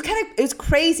 It was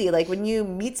crazy. Like when you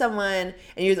meet someone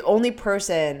and you're the only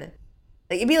person,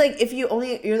 like it'd be like if you're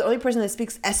the only person that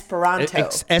speaks Esperanto.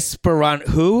 Esperanto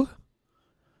who?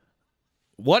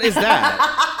 What is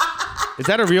that? Is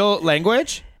that a real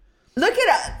language? Look it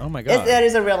up. Oh my God. That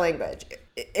is a real language.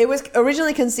 It was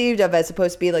originally conceived of as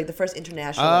supposed to be like the first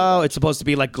international language. It's supposed to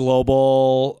be like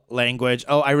global language.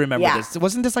 Oh, I remember this.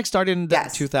 Wasn't this like started in the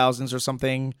 2000s or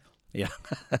something? Yeah.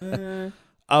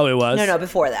 Oh, it was? No,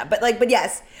 before that. But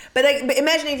yes. But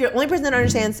imagine if you're the only person that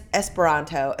understands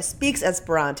Esperanto, speaks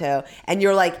Esperanto, and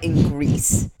you're like in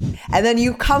Greece. And then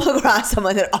you come across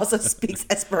someone that also speaks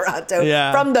Esperanto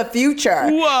from the future.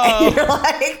 Whoa. And you're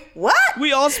like, what?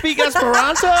 We all speak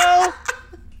Esperanto?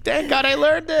 Thank God I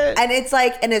learned it. And it's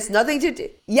like, and it's nothing to do.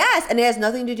 Yes, and it has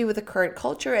nothing to do with the current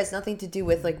culture. It has nothing to do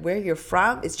with like where you're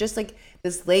from. It's just like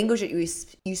this language that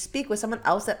you speak with someone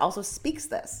else that also speaks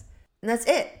this, and that's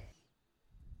it.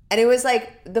 And it was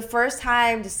like the first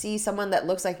time to see someone that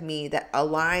looks like me that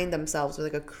aligned themselves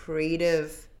with like a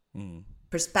creative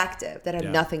perspective that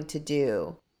had nothing to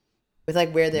do with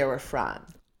like where they were from.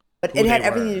 But it had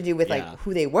everything to do with like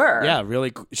who they were. Yeah,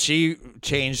 really. She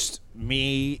changed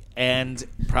me and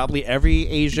probably every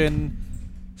Asian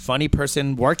funny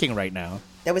person working right now.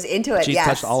 That was into it. She's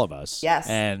touched all of us. Yes.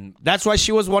 And that's why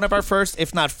she was one of our first,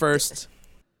 if not first,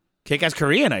 kick-ass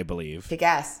Korean, I believe.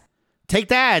 Kick-ass. Take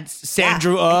that,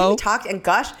 Sandra Oh. You talked and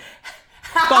gushed.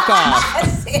 Fuck off.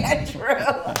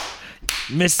 Sandra.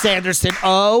 Miss Sanderson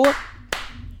Oh.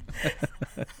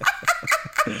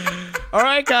 All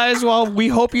right, guys. Well, we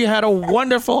hope you had a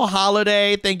wonderful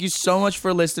holiday. Thank you so much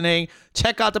for listening.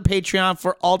 Check out the Patreon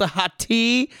for all the hot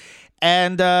tea.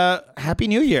 And Happy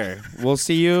New Year. We'll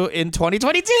see you in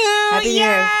 2022. Happy New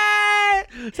Year.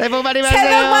 새해 복 많이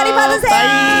받으세요.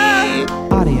 Bye.